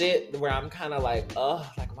say shit where I'm kind of like,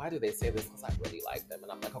 like, why do they say this? Because I really like them.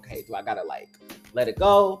 And I'm like, okay, do I gotta like let it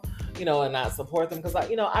go, and not support them? Because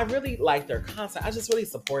I really like their content. I just really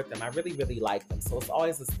support them. I really, really like them. So it's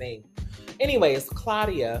always this thing. Anyways,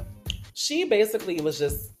 Claudia, she basically was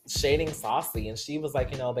just shading Saucy, and she was like,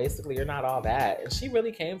 basically you're not all that. And she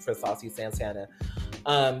really came for Saucy Santana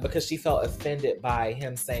because she felt offended by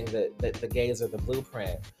him saying that the gays are the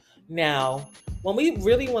blueprint. Now, when we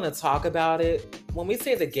really want to talk about it, when we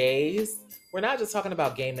say the gays, we're not just talking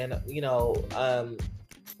about gay men,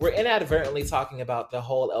 we're inadvertently talking about the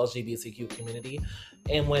whole LGBTQ community.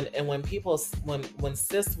 And when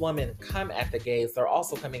cis women come at the gays, they're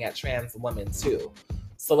also coming at trans women too.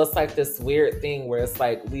 So it's like this weird thing where it's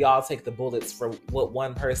like we all take the bullets for what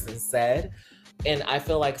one person said. And I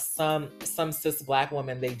feel like some cis Black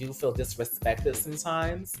women, they do feel disrespected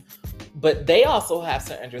sometimes, but they also have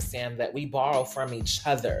to understand that we borrow from each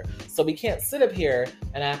other. So we can't sit up here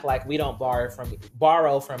and act like we don't borrow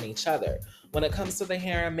from each other. When it comes to the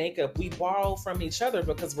hair and makeup, we borrow from each other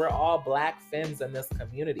because we're all Black femmes in this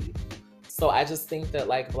community. So I just think that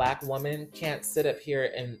like Black women can't sit up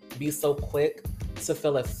here and be so quick to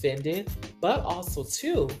feel offended, but also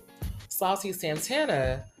too, Saucy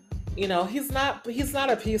Santana, he's not a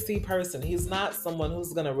PC person. He's not someone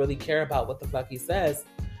who's gonna really care about what the fuck he says.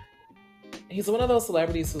 He's one of those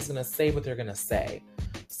celebrities who's gonna say what they're gonna say.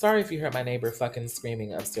 Sorry if you heard my neighbor fucking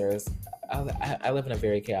screaming upstairs. I live in a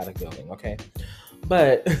very chaotic building, okay?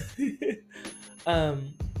 But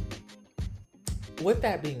with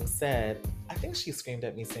that being said, I think she screamed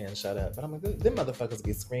at me saying shut up. But I'm like, them motherfuckers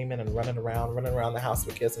be screaming and running around the house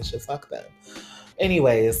with kids and shit. Fuck them.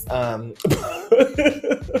 Anyways,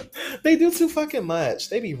 they do too fucking much.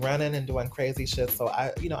 They be running and doing crazy shit. So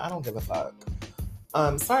I don't give a fuck.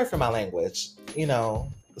 Sorry for my language.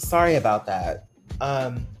 Sorry about that.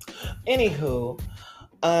 Anywho,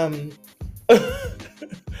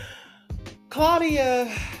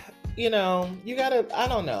 Claudia, you gotta, I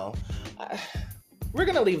don't know. We're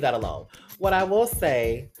gonna leave that alone. What I will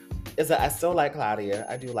say is that I still like Claudia.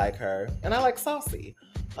 I do like her. And I like Saucy.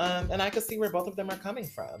 And I can see where both of them are coming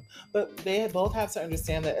from. But they both have to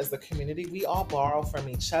understand that as a community, we all borrow from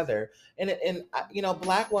each other. And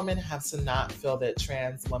Black women have to not feel that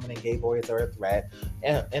trans women and gay boys are a threat.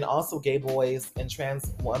 And also gay boys and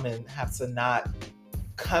trans women have to not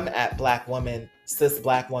come at Black women, cis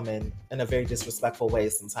Black women, in a very disrespectful way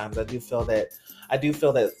sometimes. I do feel that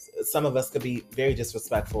some of us could be very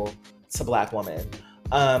disrespectful to Black women.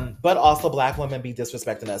 But also Black women be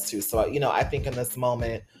disrespecting us too. So, I think in this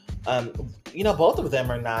moment, both of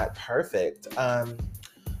them are not perfect.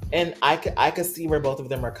 And I could see where both of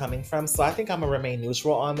them are coming from. So I think I'm gonna remain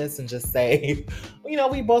neutral on this and just say,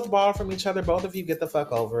 we both borrow from each other. Both of you get the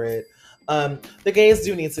fuck over it. The gays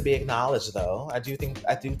do need to be acknowledged though. I do think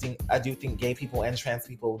gay people and trans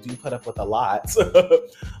people do put up with a lot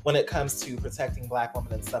when it comes to protecting Black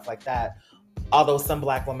women and stuff like that. Although some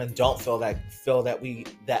Black women don't feel that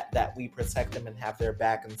we protect them and have their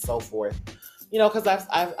back and so forth, because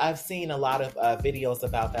I've seen a lot of videos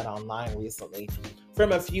about that online recently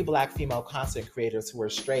from a few Black female content creators who are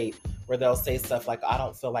straight, where they'll say stuff like, "I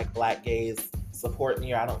don't feel like Black gays support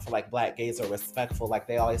me," or "I don't feel like Black gays are respectful." Like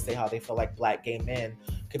they always say how they feel like Black gay men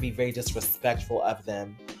could be very disrespectful of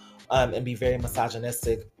them, and be very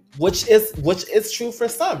misogynistic, which is true for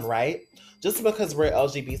some, right? Just because we're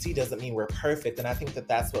LGBT doesn't mean we're perfect. And I think that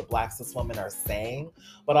that's what Black cis women are saying.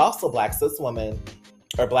 But also Black cis women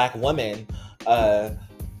or Black women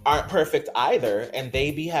aren't perfect either. And they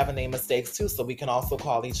be having their mistakes too. So we can also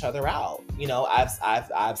call each other out.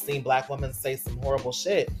 I've seen Black women say some horrible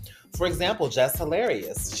shit. For example, Jess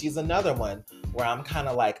Hilarious. She's another one where I'm kind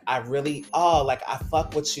of like, I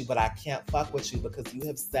fuck with you, but I can't fuck with you because you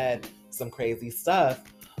have said some crazy stuff.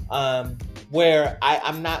 Where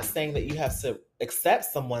I'm not saying that you have to accept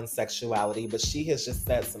someone's sexuality, but she has just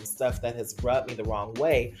said some stuff that has rubbed me the wrong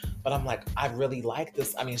way. But I'm like, I really like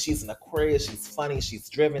this. I mean, she's an Aquarius, she's funny, she's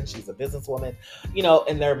driven, she's a businesswoman,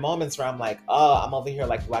 and there are moments where I'm like, oh, I'm over here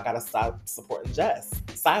like, do I gotta stop supporting Jess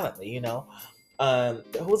silently,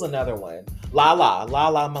 Who's another one?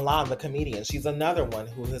 Lala Milan, the comedian. She's another one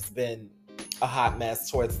who has been a hot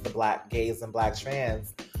mess towards the Black gays and Black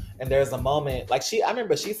trans. And there's a moment, like I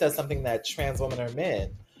remember she said something that trans women are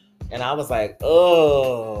men. And I was like,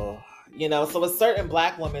 oh, so it's certain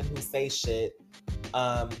Black women who say shit,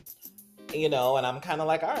 and I'm kind of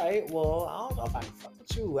like, all right, well, I don't know if I can fuck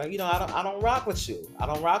with you. I don't rock with you. I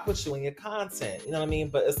don't rock with you in your content. You know what I mean?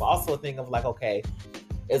 But it's also a thing of like, okay,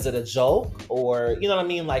 Is it a joke? Or, you know what I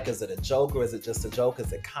mean? Like, is it a joke or is it just a joke?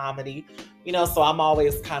 Is it comedy? So I'm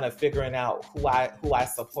always kind of figuring out who I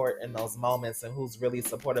support in those moments and who's really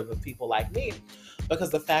supportive of people like me. Because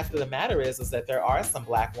the fact of the matter is that there are some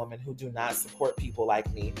Black women who do not support people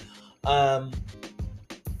like me.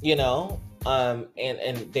 You know,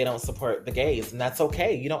 and they don't support the gays, and that's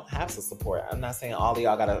okay. You don't have to support. I'm not saying all of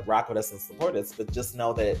y'all gotta rock with us and support us, but just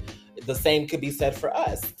know that the same could be said for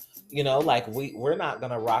us. Like we're not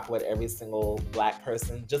gonna rock with every single Black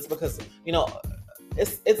person just because,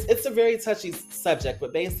 it's a very touchy subject,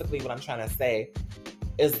 but basically what I'm trying to say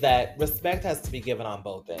is that respect has to be given on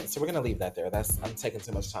both ends. So we're gonna leave that there. I'm taking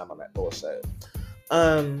too much time on that bullshit.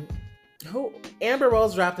 Amber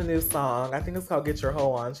Rose dropped a new song. I think it's called Get Your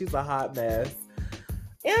Hoe On. She's a hot mess.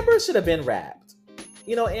 Amber should have been rapped.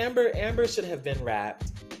 Amber should have been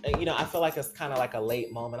rapped. And, I feel like it's kind of like a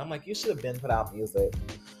late moment. I'm like, you should have been put out music.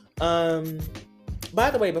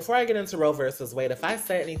 By the way, before I get into Roe versus Wade, if I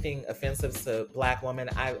say anything offensive to Black women,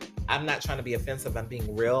 I'm not trying to be offensive. I'm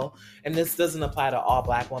being real. And this doesn't apply to all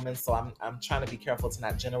Black women. So I'm trying to be careful to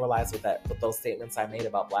not generalize with those statements I made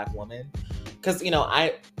about Black women. Because,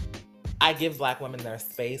 I give Black women their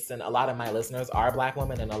space, and a lot of my listeners are Black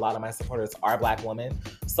women, and a lot of my supporters are Black women.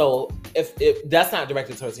 So if that's not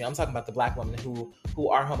directed towards you, I'm talking about the Black women who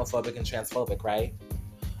are homophobic and transphobic, right?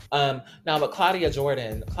 Now, but Claudia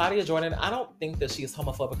Jordan, I don't think that she's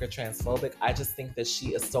homophobic or transphobic. I just think that she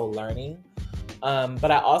is still learning.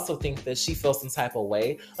 But I also think that she feels some type of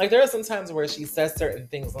way. Like, there are some times where she says certain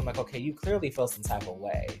things, I'm like, okay, you clearly feel some type of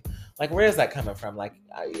way. Like, where is that coming from? Like,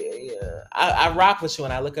 I rock with you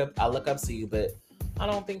and I look up to you, but I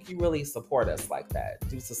don't think you really support us like that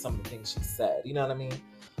due to some of the things she said. You know what I mean?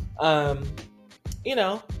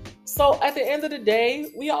 So at the end of the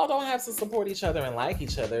day, we all don't have to support each other and like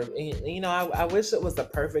each other. I wish it was a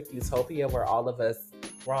perfect utopia where all of us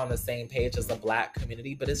were on the same page as a Black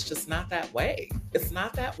community, but it's just not that way. It's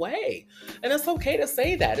not that way. And it's okay to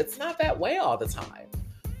say that. It's not that way all the time.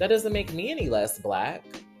 That doesn't make me any less Black.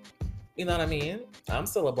 You know what I mean? I'm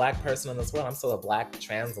still a Black person in this world. I'm still a Black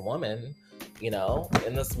trans woman, in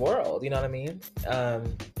this world. You know what I mean?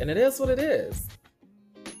 And it is what it is.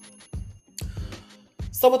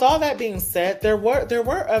 So with all that being said, there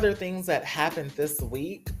were other things that happened this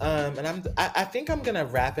week, and I think I'm gonna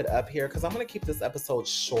wrap it up here because I'm gonna keep this episode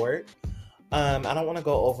short. I don't want to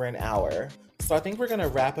go over an hour, so I think we're gonna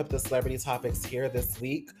wrap up the celebrity topics here this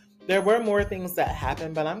week. There were more things that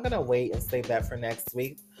happened, but I'm gonna wait and save that for next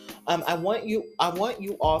week. I want you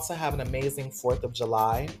all to have an amazing 4th of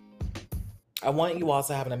July. I want you all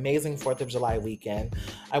to have an amazing 4th of July weekend.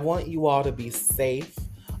 I want you all to be safe.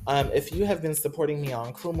 If you have been supporting me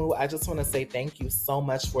on Kumu, I just want to say thank you so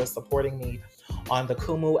much for supporting me on the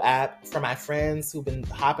Kumu app. For my friends who've been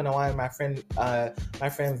hopping on, my friend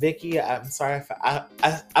Vicky, I'm sorry if I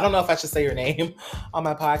don't know if I should say your name on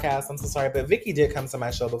my podcast. I'm so sorry, but Vicky did come to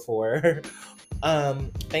my show before.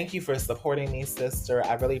 Thank you for supporting me, sister.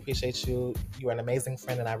 I really appreciate you. You are an amazing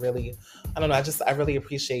friend, and I really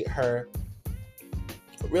appreciate her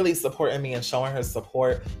really supporting me and showing her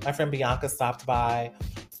support. My friend Bianca stopped by.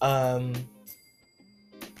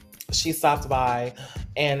 She stopped by,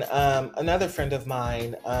 and another friend of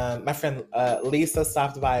mine, my friend Lisa,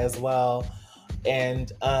 stopped by as well.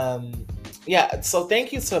 And so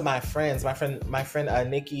thank you to my friends. My friend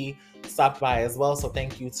Nikki stopped by as well. So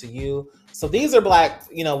thank you to you. So these are Black,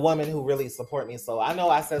 women who really support me. So I know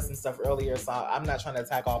I said some stuff earlier, so I'm not trying to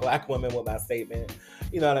attack all Black women with my statement.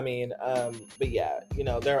 You know what I mean? But yeah,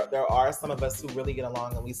 there are some of us who really get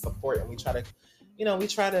along and we support and we try to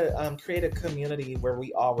create a community where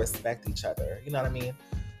we all respect each other. You know what I mean?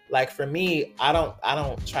 Like for me, I don't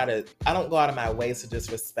go out of my way to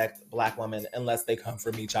disrespect Black women unless they come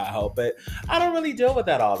for me, child. But I don't really deal with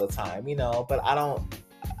that all the time, but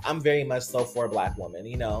I'm very much so for Black women,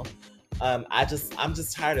 I'm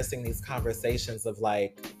just tired of seeing these conversations of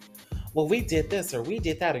like, well, we did this or we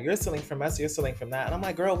did that, or you're stealing from us, or you're stealing from that. And I'm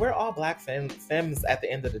like, girl, we're all Black femmes at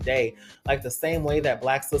the end of the day. Like the same way that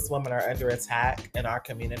Black cis women are under attack in our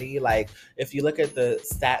community. Like if you look at the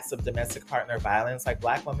stats of domestic partner violence, like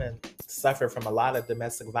Black women suffer from a lot of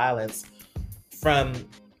domestic violence from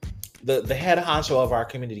the head honcho of our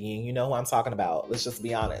community. And you know who I'm talking about. Let's just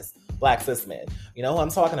be honest. Black cis men. You know who I'm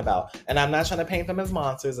talking about. And I'm not trying to paint them as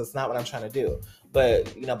monsters. That's not what I'm trying to do.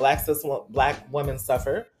 But, Black women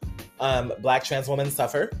suffer. Black trans women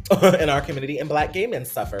suffer in our community, and Black gay men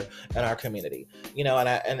suffer in our community.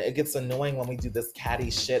 And it gets annoying when we do this catty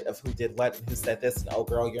shit of who did what and who said this, and oh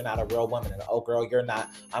girl, you're not a real woman, and oh girl,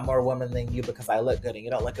 I'm more woman than you because I look good and you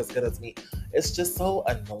don't look as good as me. It's just so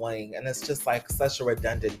annoying, and it's just like such a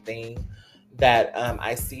redundant thing. that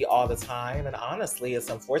I see all the time. And honestly, it's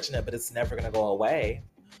unfortunate, but it's never going to go away.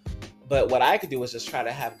 But what I could do is just try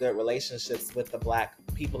to have good relationships with the Black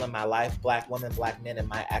people in my life, Black women, Black men in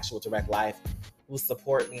my actual direct life who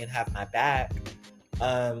support me and have my back.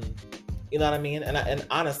 Um, you know what I mean? And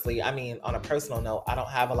honestly, I mean, on a personal note, I don't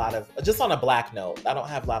have a lot of, just on a Black note, I don't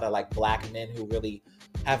have a lot of like Black men who really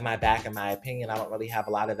have my back, in my opinion. I don't really have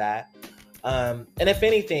a lot of that. And if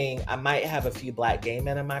anything, I might have a few Black gay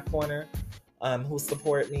men in my corner who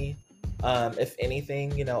support me. If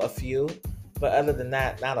anything, a few. But other than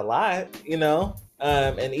that, not a lot,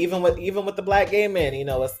 And even with the Black gay men,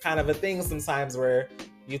 it's kind of a thing sometimes where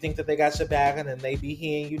you think that they got your back and then they be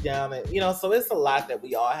hearing you down. And, so it's a lot that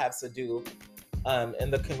we all have to do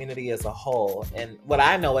in the community as a whole. And what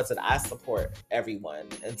I know is that I support everyone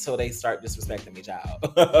until they start disrespecting me,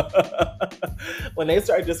 child. When they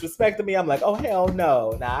start disrespecting me, I'm like, oh, hell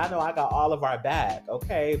no. Now, I know I got all of our back,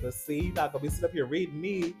 okay? But see, you're not going to be sitting up here reading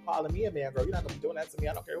me, calling me a man, girl. You're not going to be doing that to me.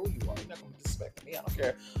 I don't care who you are. You're not going to be disrespecting me.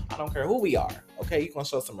 I don't care who we are, okay? You're going to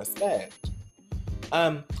show some respect.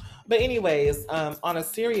 But anyways, on a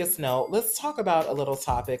serious note, let's talk about a little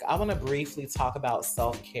topic. I want to briefly talk about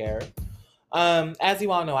self-care. As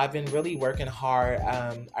you all know, I've been really working hard.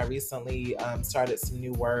 I recently started some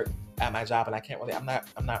new work at my job, and I'm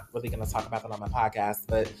not really going to talk about that on my podcast,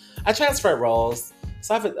 but I transferred roles.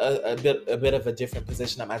 So I have a bit of a different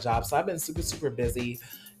position at my job. So I've been super, super busy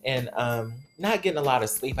and not getting a lot of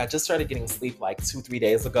sleep. I just started getting sleep like 2-3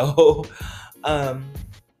 days ago.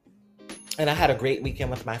 And I had a great weekend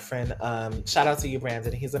with my friend. Shout out to you,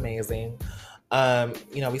 Brandon. He's amazing.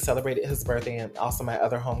 We celebrated his birthday, and also my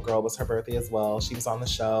other homegirl was her birthday as well. She was on the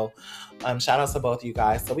show. Shout out to both you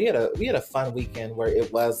guys. So we had a fun weekend where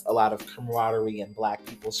it was a lot of camaraderie and Black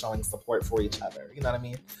people showing support for each other. You know what I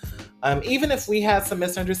mean? Even if we had some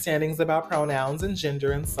misunderstandings about pronouns and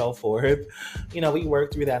gender and so forth, we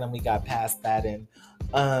worked through that and we got past that. And,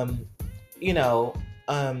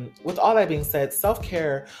 with all that being said,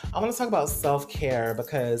 self-care, I want to talk about self-care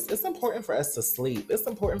because it's important for us to sleep. It's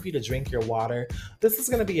important for you to drink your water. This is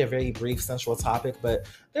going to be a very brief, sensual topic, but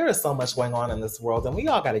there is so much going on in this world, and we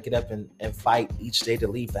all got to get up and fight each day to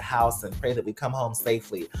leave the house and pray that we come home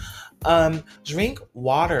safely. Drink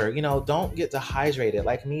water. Don't get dehydrated.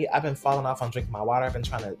 Like me, I've been falling off on drinking my water. I've been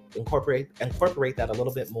trying to incorporate that a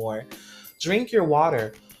little bit more. Drink your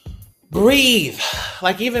water. Breathe.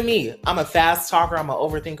 Like even me, I'm a fast talker. I'm an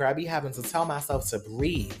overthinker. I be having to tell myself to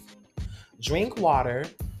breathe. Drink water,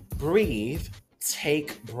 breathe,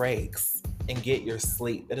 take breaks, and get your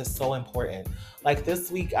sleep. It is so important. Like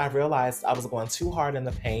this week, I realized I was going too hard in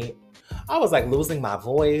the paint. I was like losing my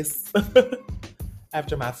voice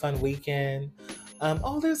after my fun weekend.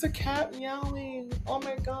 There's a cat meowing. Oh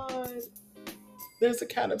my God. There's a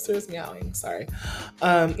cat upstairs meowing. Sorry.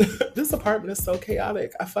 This apartment is so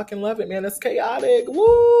chaotic. I fucking love it, man. It's chaotic.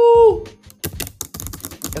 Woo!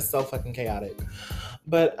 It's so fucking chaotic.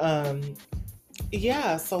 But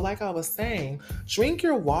yeah, so like I was saying, drink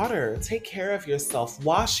your water. Take care of yourself.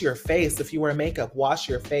 Wash your face. If you wear makeup, wash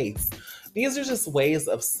your face. These are just ways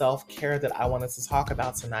of self-care that I wanted to talk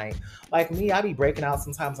about tonight. Like me, I be breaking out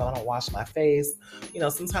sometimes when I don't wash my face.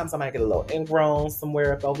 Sometimes I might get a little ingrown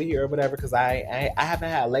somewhere up over here or whatever because I haven't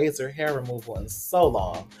had laser hair removal in so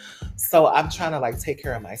long. So I'm trying to like take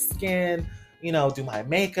care of my skin, do my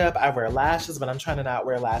makeup. I wear lashes, but I'm trying to not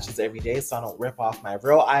wear lashes every day so I don't rip off my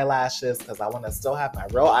real eyelashes because I want to still have my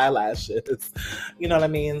real eyelashes. You know what I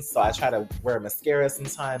mean? So I try to wear mascara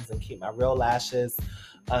sometimes and keep my real lashes.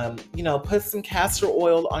 Put some castor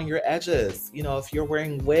oil on your edges. If you're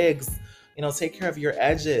wearing wigs, take care of your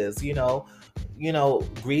edges,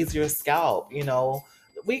 grease your scalp,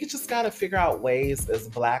 we just got to figure out ways as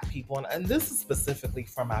Black people. And this is specifically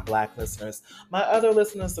for my Black listeners. My other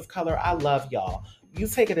listeners of color, I love y'all. You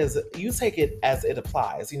take it as it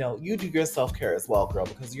applies. You do your self-care as well, girl,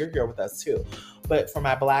 because you're here with us too. But for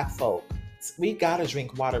my Black folk, we gotta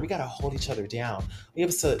drink water. We gotta hold each other down. We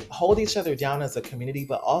have to hold each other down as a community,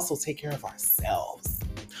 but also take care of ourselves.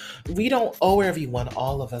 We don't owe everyone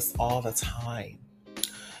all of us all the time.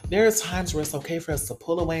 There are times where it's okay for us to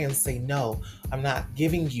pull away and say, no, I'm not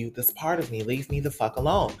giving you this part of me. Leave me the fuck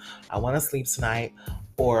alone. I want to sleep tonight,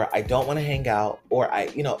 or I don't want to hang out, or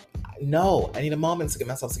no, I need a moment to get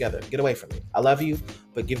myself together. Get away from me. I love you,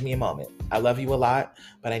 but give me a moment. I love you a lot,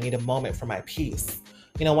 but I need a moment for my peace.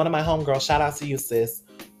 One of my homegirls, shout out to you, sis.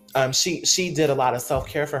 She did a lot of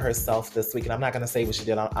self-care for herself this week, and I'm not going to say what she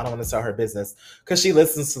did. I don't want to tell her business because she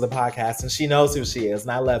listens to the podcast and she knows who she is,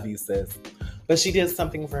 and I love you, sis. But she did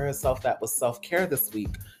something for herself that was self-care this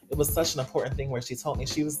week. it was such an important thing where she told me,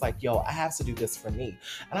 she was like, yo, I have to do this for me.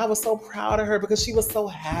 And I was so proud of her because she was so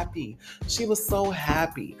happy. She was so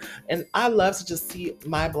happy. And I love to just see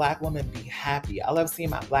my Black women be happy. I love seeing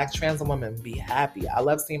my Black trans women be happy. I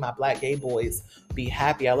love seeing my Black gay boys be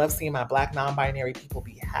happy. I love seeing my Black non-binary people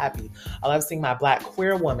be happy. I love seeing my Black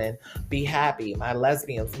queer women be happy. My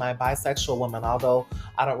lesbians, my bisexual women, although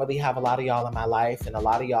I don't really have a lot of y'all in my life, and a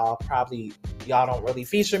lot of y'all probably, y'all don't really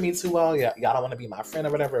feature me too well. Y'all don't want to be my friend or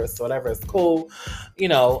whatever. So whatever, it's cool.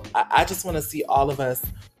 I just want to see all of us,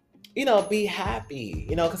 be happy,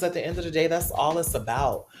 because at the end of the day, that's all it's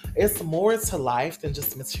about. It's more to life than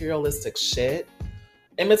just materialistic shit.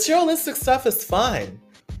 And materialistic stuff is fun.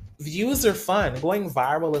 Views are fun. Going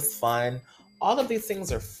viral is fun. All of these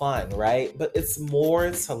things are fun, right? But it's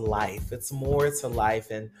more to life. It's more to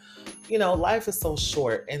life. And, life is so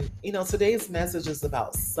short. And, today's message is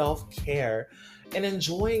about self-care and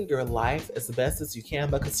enjoying your life as best as you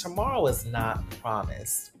can, because tomorrow is not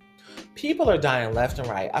promised. People are dying left and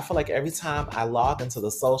right. I feel like every time I log into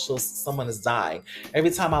the socials, someone is dying.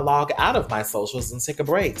 Every time I log out of my socials and take a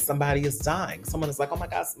break, somebody is dying. Someone is like, oh my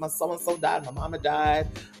God, my so-and-so died. My mama died.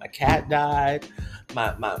 My cat died.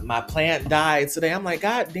 My plant died today. I'm like,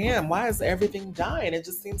 God damn, why is everything dying? It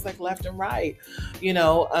just seems like left and right,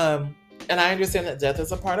 and I understand that death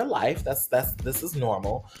is a part of life. This is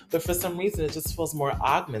normal. But for some reason, it just feels more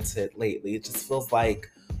augmented lately. It just feels like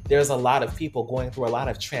there's a lot of people going through a lot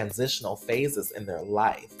of transitional phases in their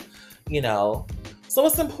life, So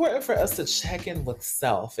it's important for us to check in with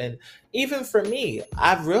self. And even for me,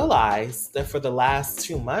 I've realized that for the last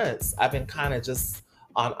 2 months, I've been kind of just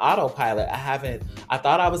on autopilot. I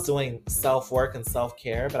thought I was doing self-work and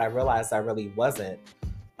self-care, but I realized I really wasn't.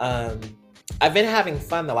 I've been having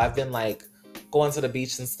fun though. I've been like going to the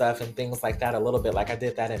beach and stuff and things like that a little bit. Like I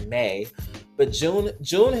did that in May. But June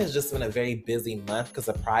has just been a very busy month because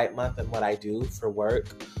of Pride Month and what I do for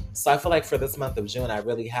work. So I feel like for this month of June, I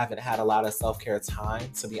really haven't had a lot of self-care time,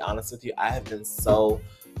 to be honest with you. I have been so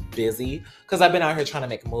busy because I've been out here trying to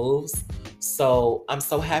make moves. So I'm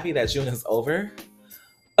so happy that June is over.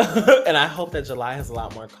 And I hope that July is a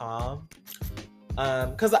lot more calm.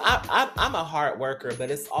 Because I'm a hard worker,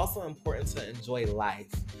 but it's also important to enjoy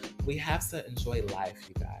life. We have to enjoy life,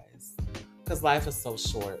 you guys. Because life is so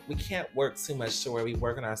short. We can't work too much to where we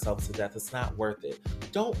working ourselves to death. It's not worth it.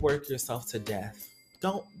 Don't work yourself to death.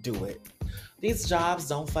 Don't do it. These jobs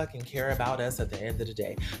don't fucking care about us at the end of the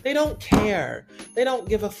day. They don't care. They don't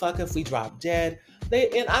give a fuck if we drop dead.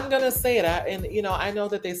 And I'm going to say it. I know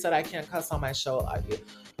that they said I can't cuss on my show.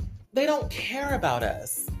 They don't care about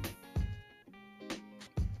us.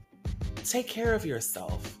 Take care of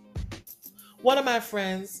yourself. One of my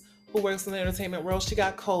friends who works in the entertainment world, she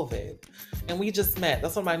got COVID. And we just met.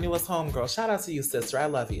 That's one of my newest homegirls. Shout out to you, sister. I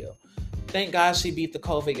love you. Thank God she beat the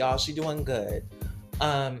COVID, y'all. She doing good.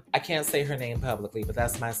 I can't say her name publicly, but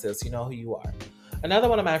that's my sis. You know who you are. Another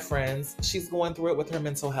one of my friends, she's going through it with her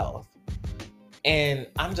mental health. And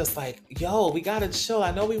I'm just like, yo, we gotta chill.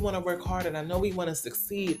 I know we want to work hard and I know we want to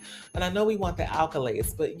succeed and I know we want the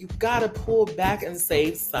accolades, but you gotta pull back and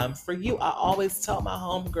save some for you. I always tell my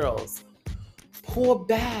homegirls, pull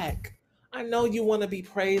back. I know you want to be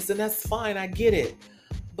praised and that's fine. I get it.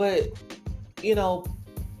 But,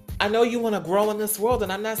 I know you want to grow in this world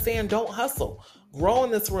and I'm not saying don't hustle. Grow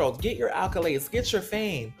in this world. Get your accolades. Get your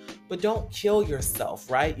fame. But don't kill yourself,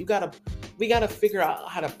 right? We gotta figure out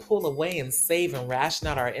how to pull away and save and ration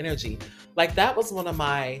out our energy. Like that was one of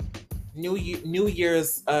my New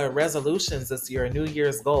Year's resolutions this year, New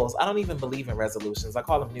Year's goals. I don't even believe in resolutions. I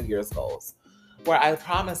call them New Year's goals, where I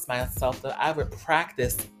promised myself that I would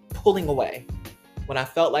practice pulling away when I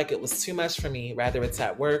felt like it was too much for me, whether it's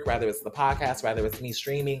at work, whether it's the podcast, whether it's me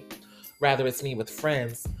streaming, whether it's me with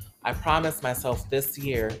friends. I promised myself this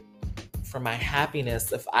year, for my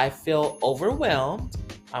happiness, if I feel overwhelmed,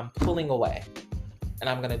 I'm pulling away and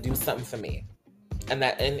I'm going to do something for me. And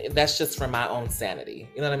that's just for my own sanity.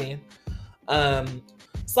 You know what I mean?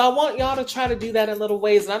 So I want y'all to try to do that in little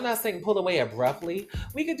ways. And I'm not saying pull away abruptly.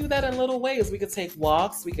 We could do that in little ways. We could take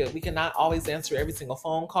walks. We can not always answer every single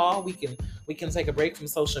phone call. We can take a break from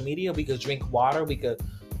social media. We could drink water. We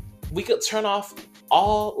could turn off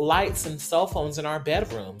all lights and cell phones in our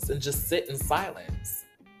bedrooms and just sit in silence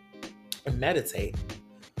and meditate.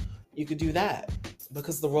 You could do that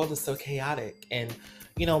because the world is so chaotic. And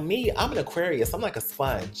me, I'm an Aquarius. I'm like a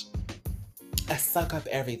sponge. I suck up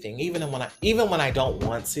everything. Even when I don't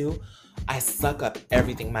want to, I suck up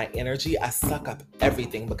everything. My energy, I suck up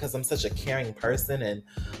everything because I'm such a caring person, and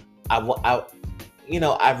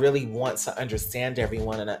I really want to understand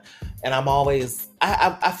everyone, and I'm always,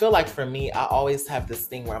 I feel like for me, I always have this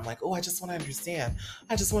thing where I'm like, oh, I just want to understand,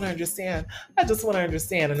 I just want to understand, I just want to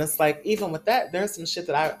understand, and it's like even with that, there's some shit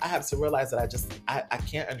that I have to realize that I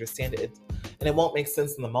can't understand it, and it won't make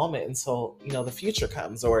sense in the moment until the future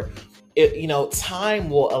comes, or time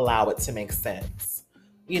will allow it to make sense.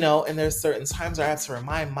 And there's certain times where I have to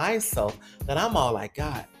remind myself that I'm all like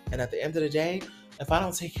God, and at the end of the day, if I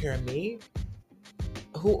don't take care of me,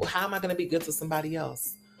 how am I going to be good to somebody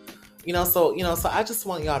else? So I just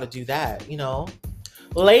want y'all to do that.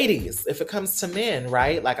 Ladies, if it comes to men,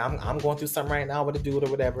 right? Like I'm going through something right now with a dude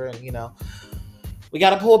or whatever, and we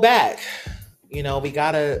got to pull back. And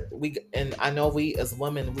I know we as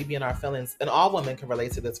women, we be in our feelings, and all women can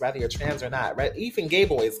relate to this, whether you're trans or not, right? Even gay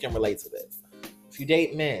boys can relate to this. If you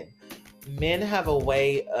date men have a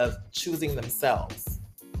way of choosing themselves.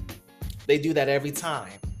 They do that every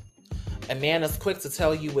time. A man is quick to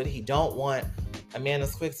tell you what he don't want. A man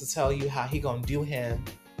is quick to tell you how he gonna do him.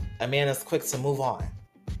 A man is quick to move on.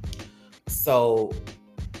 So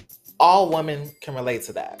all women can relate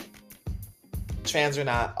to that. Trans or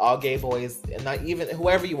not, all gay boys, and not even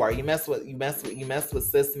whoever you are, you mess with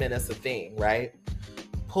cis men, it's a thing, right?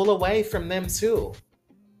 Pull away from them too.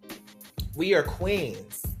 We are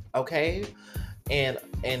queens, okay? And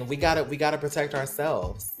we gotta protect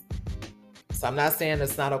ourselves. So I'm not saying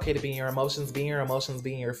it's not okay to be in your emotions, be in your emotions,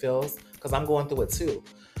 be in your feels, because I'm going through it too.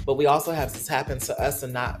 But we also have to tap into us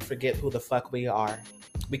and not forget who the fuck we are.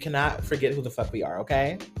 We cannot forget who the fuck we are,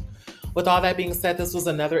 okay? With all that being said, this was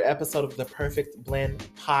another episode of the Perfect Blend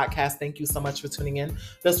podcast. Thank you so much for tuning in.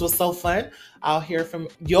 This was so fun.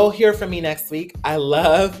 You'll hear from me next week. I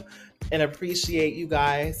love and appreciate you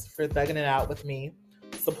guys for thugging it out with me.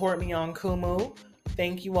 Support me on Kumu.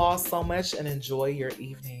 Thank you all so much, and enjoy your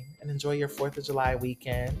evening and enjoy your 4th of July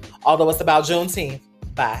weekend. Although it's about Juneteenth.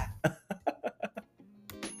 Bye.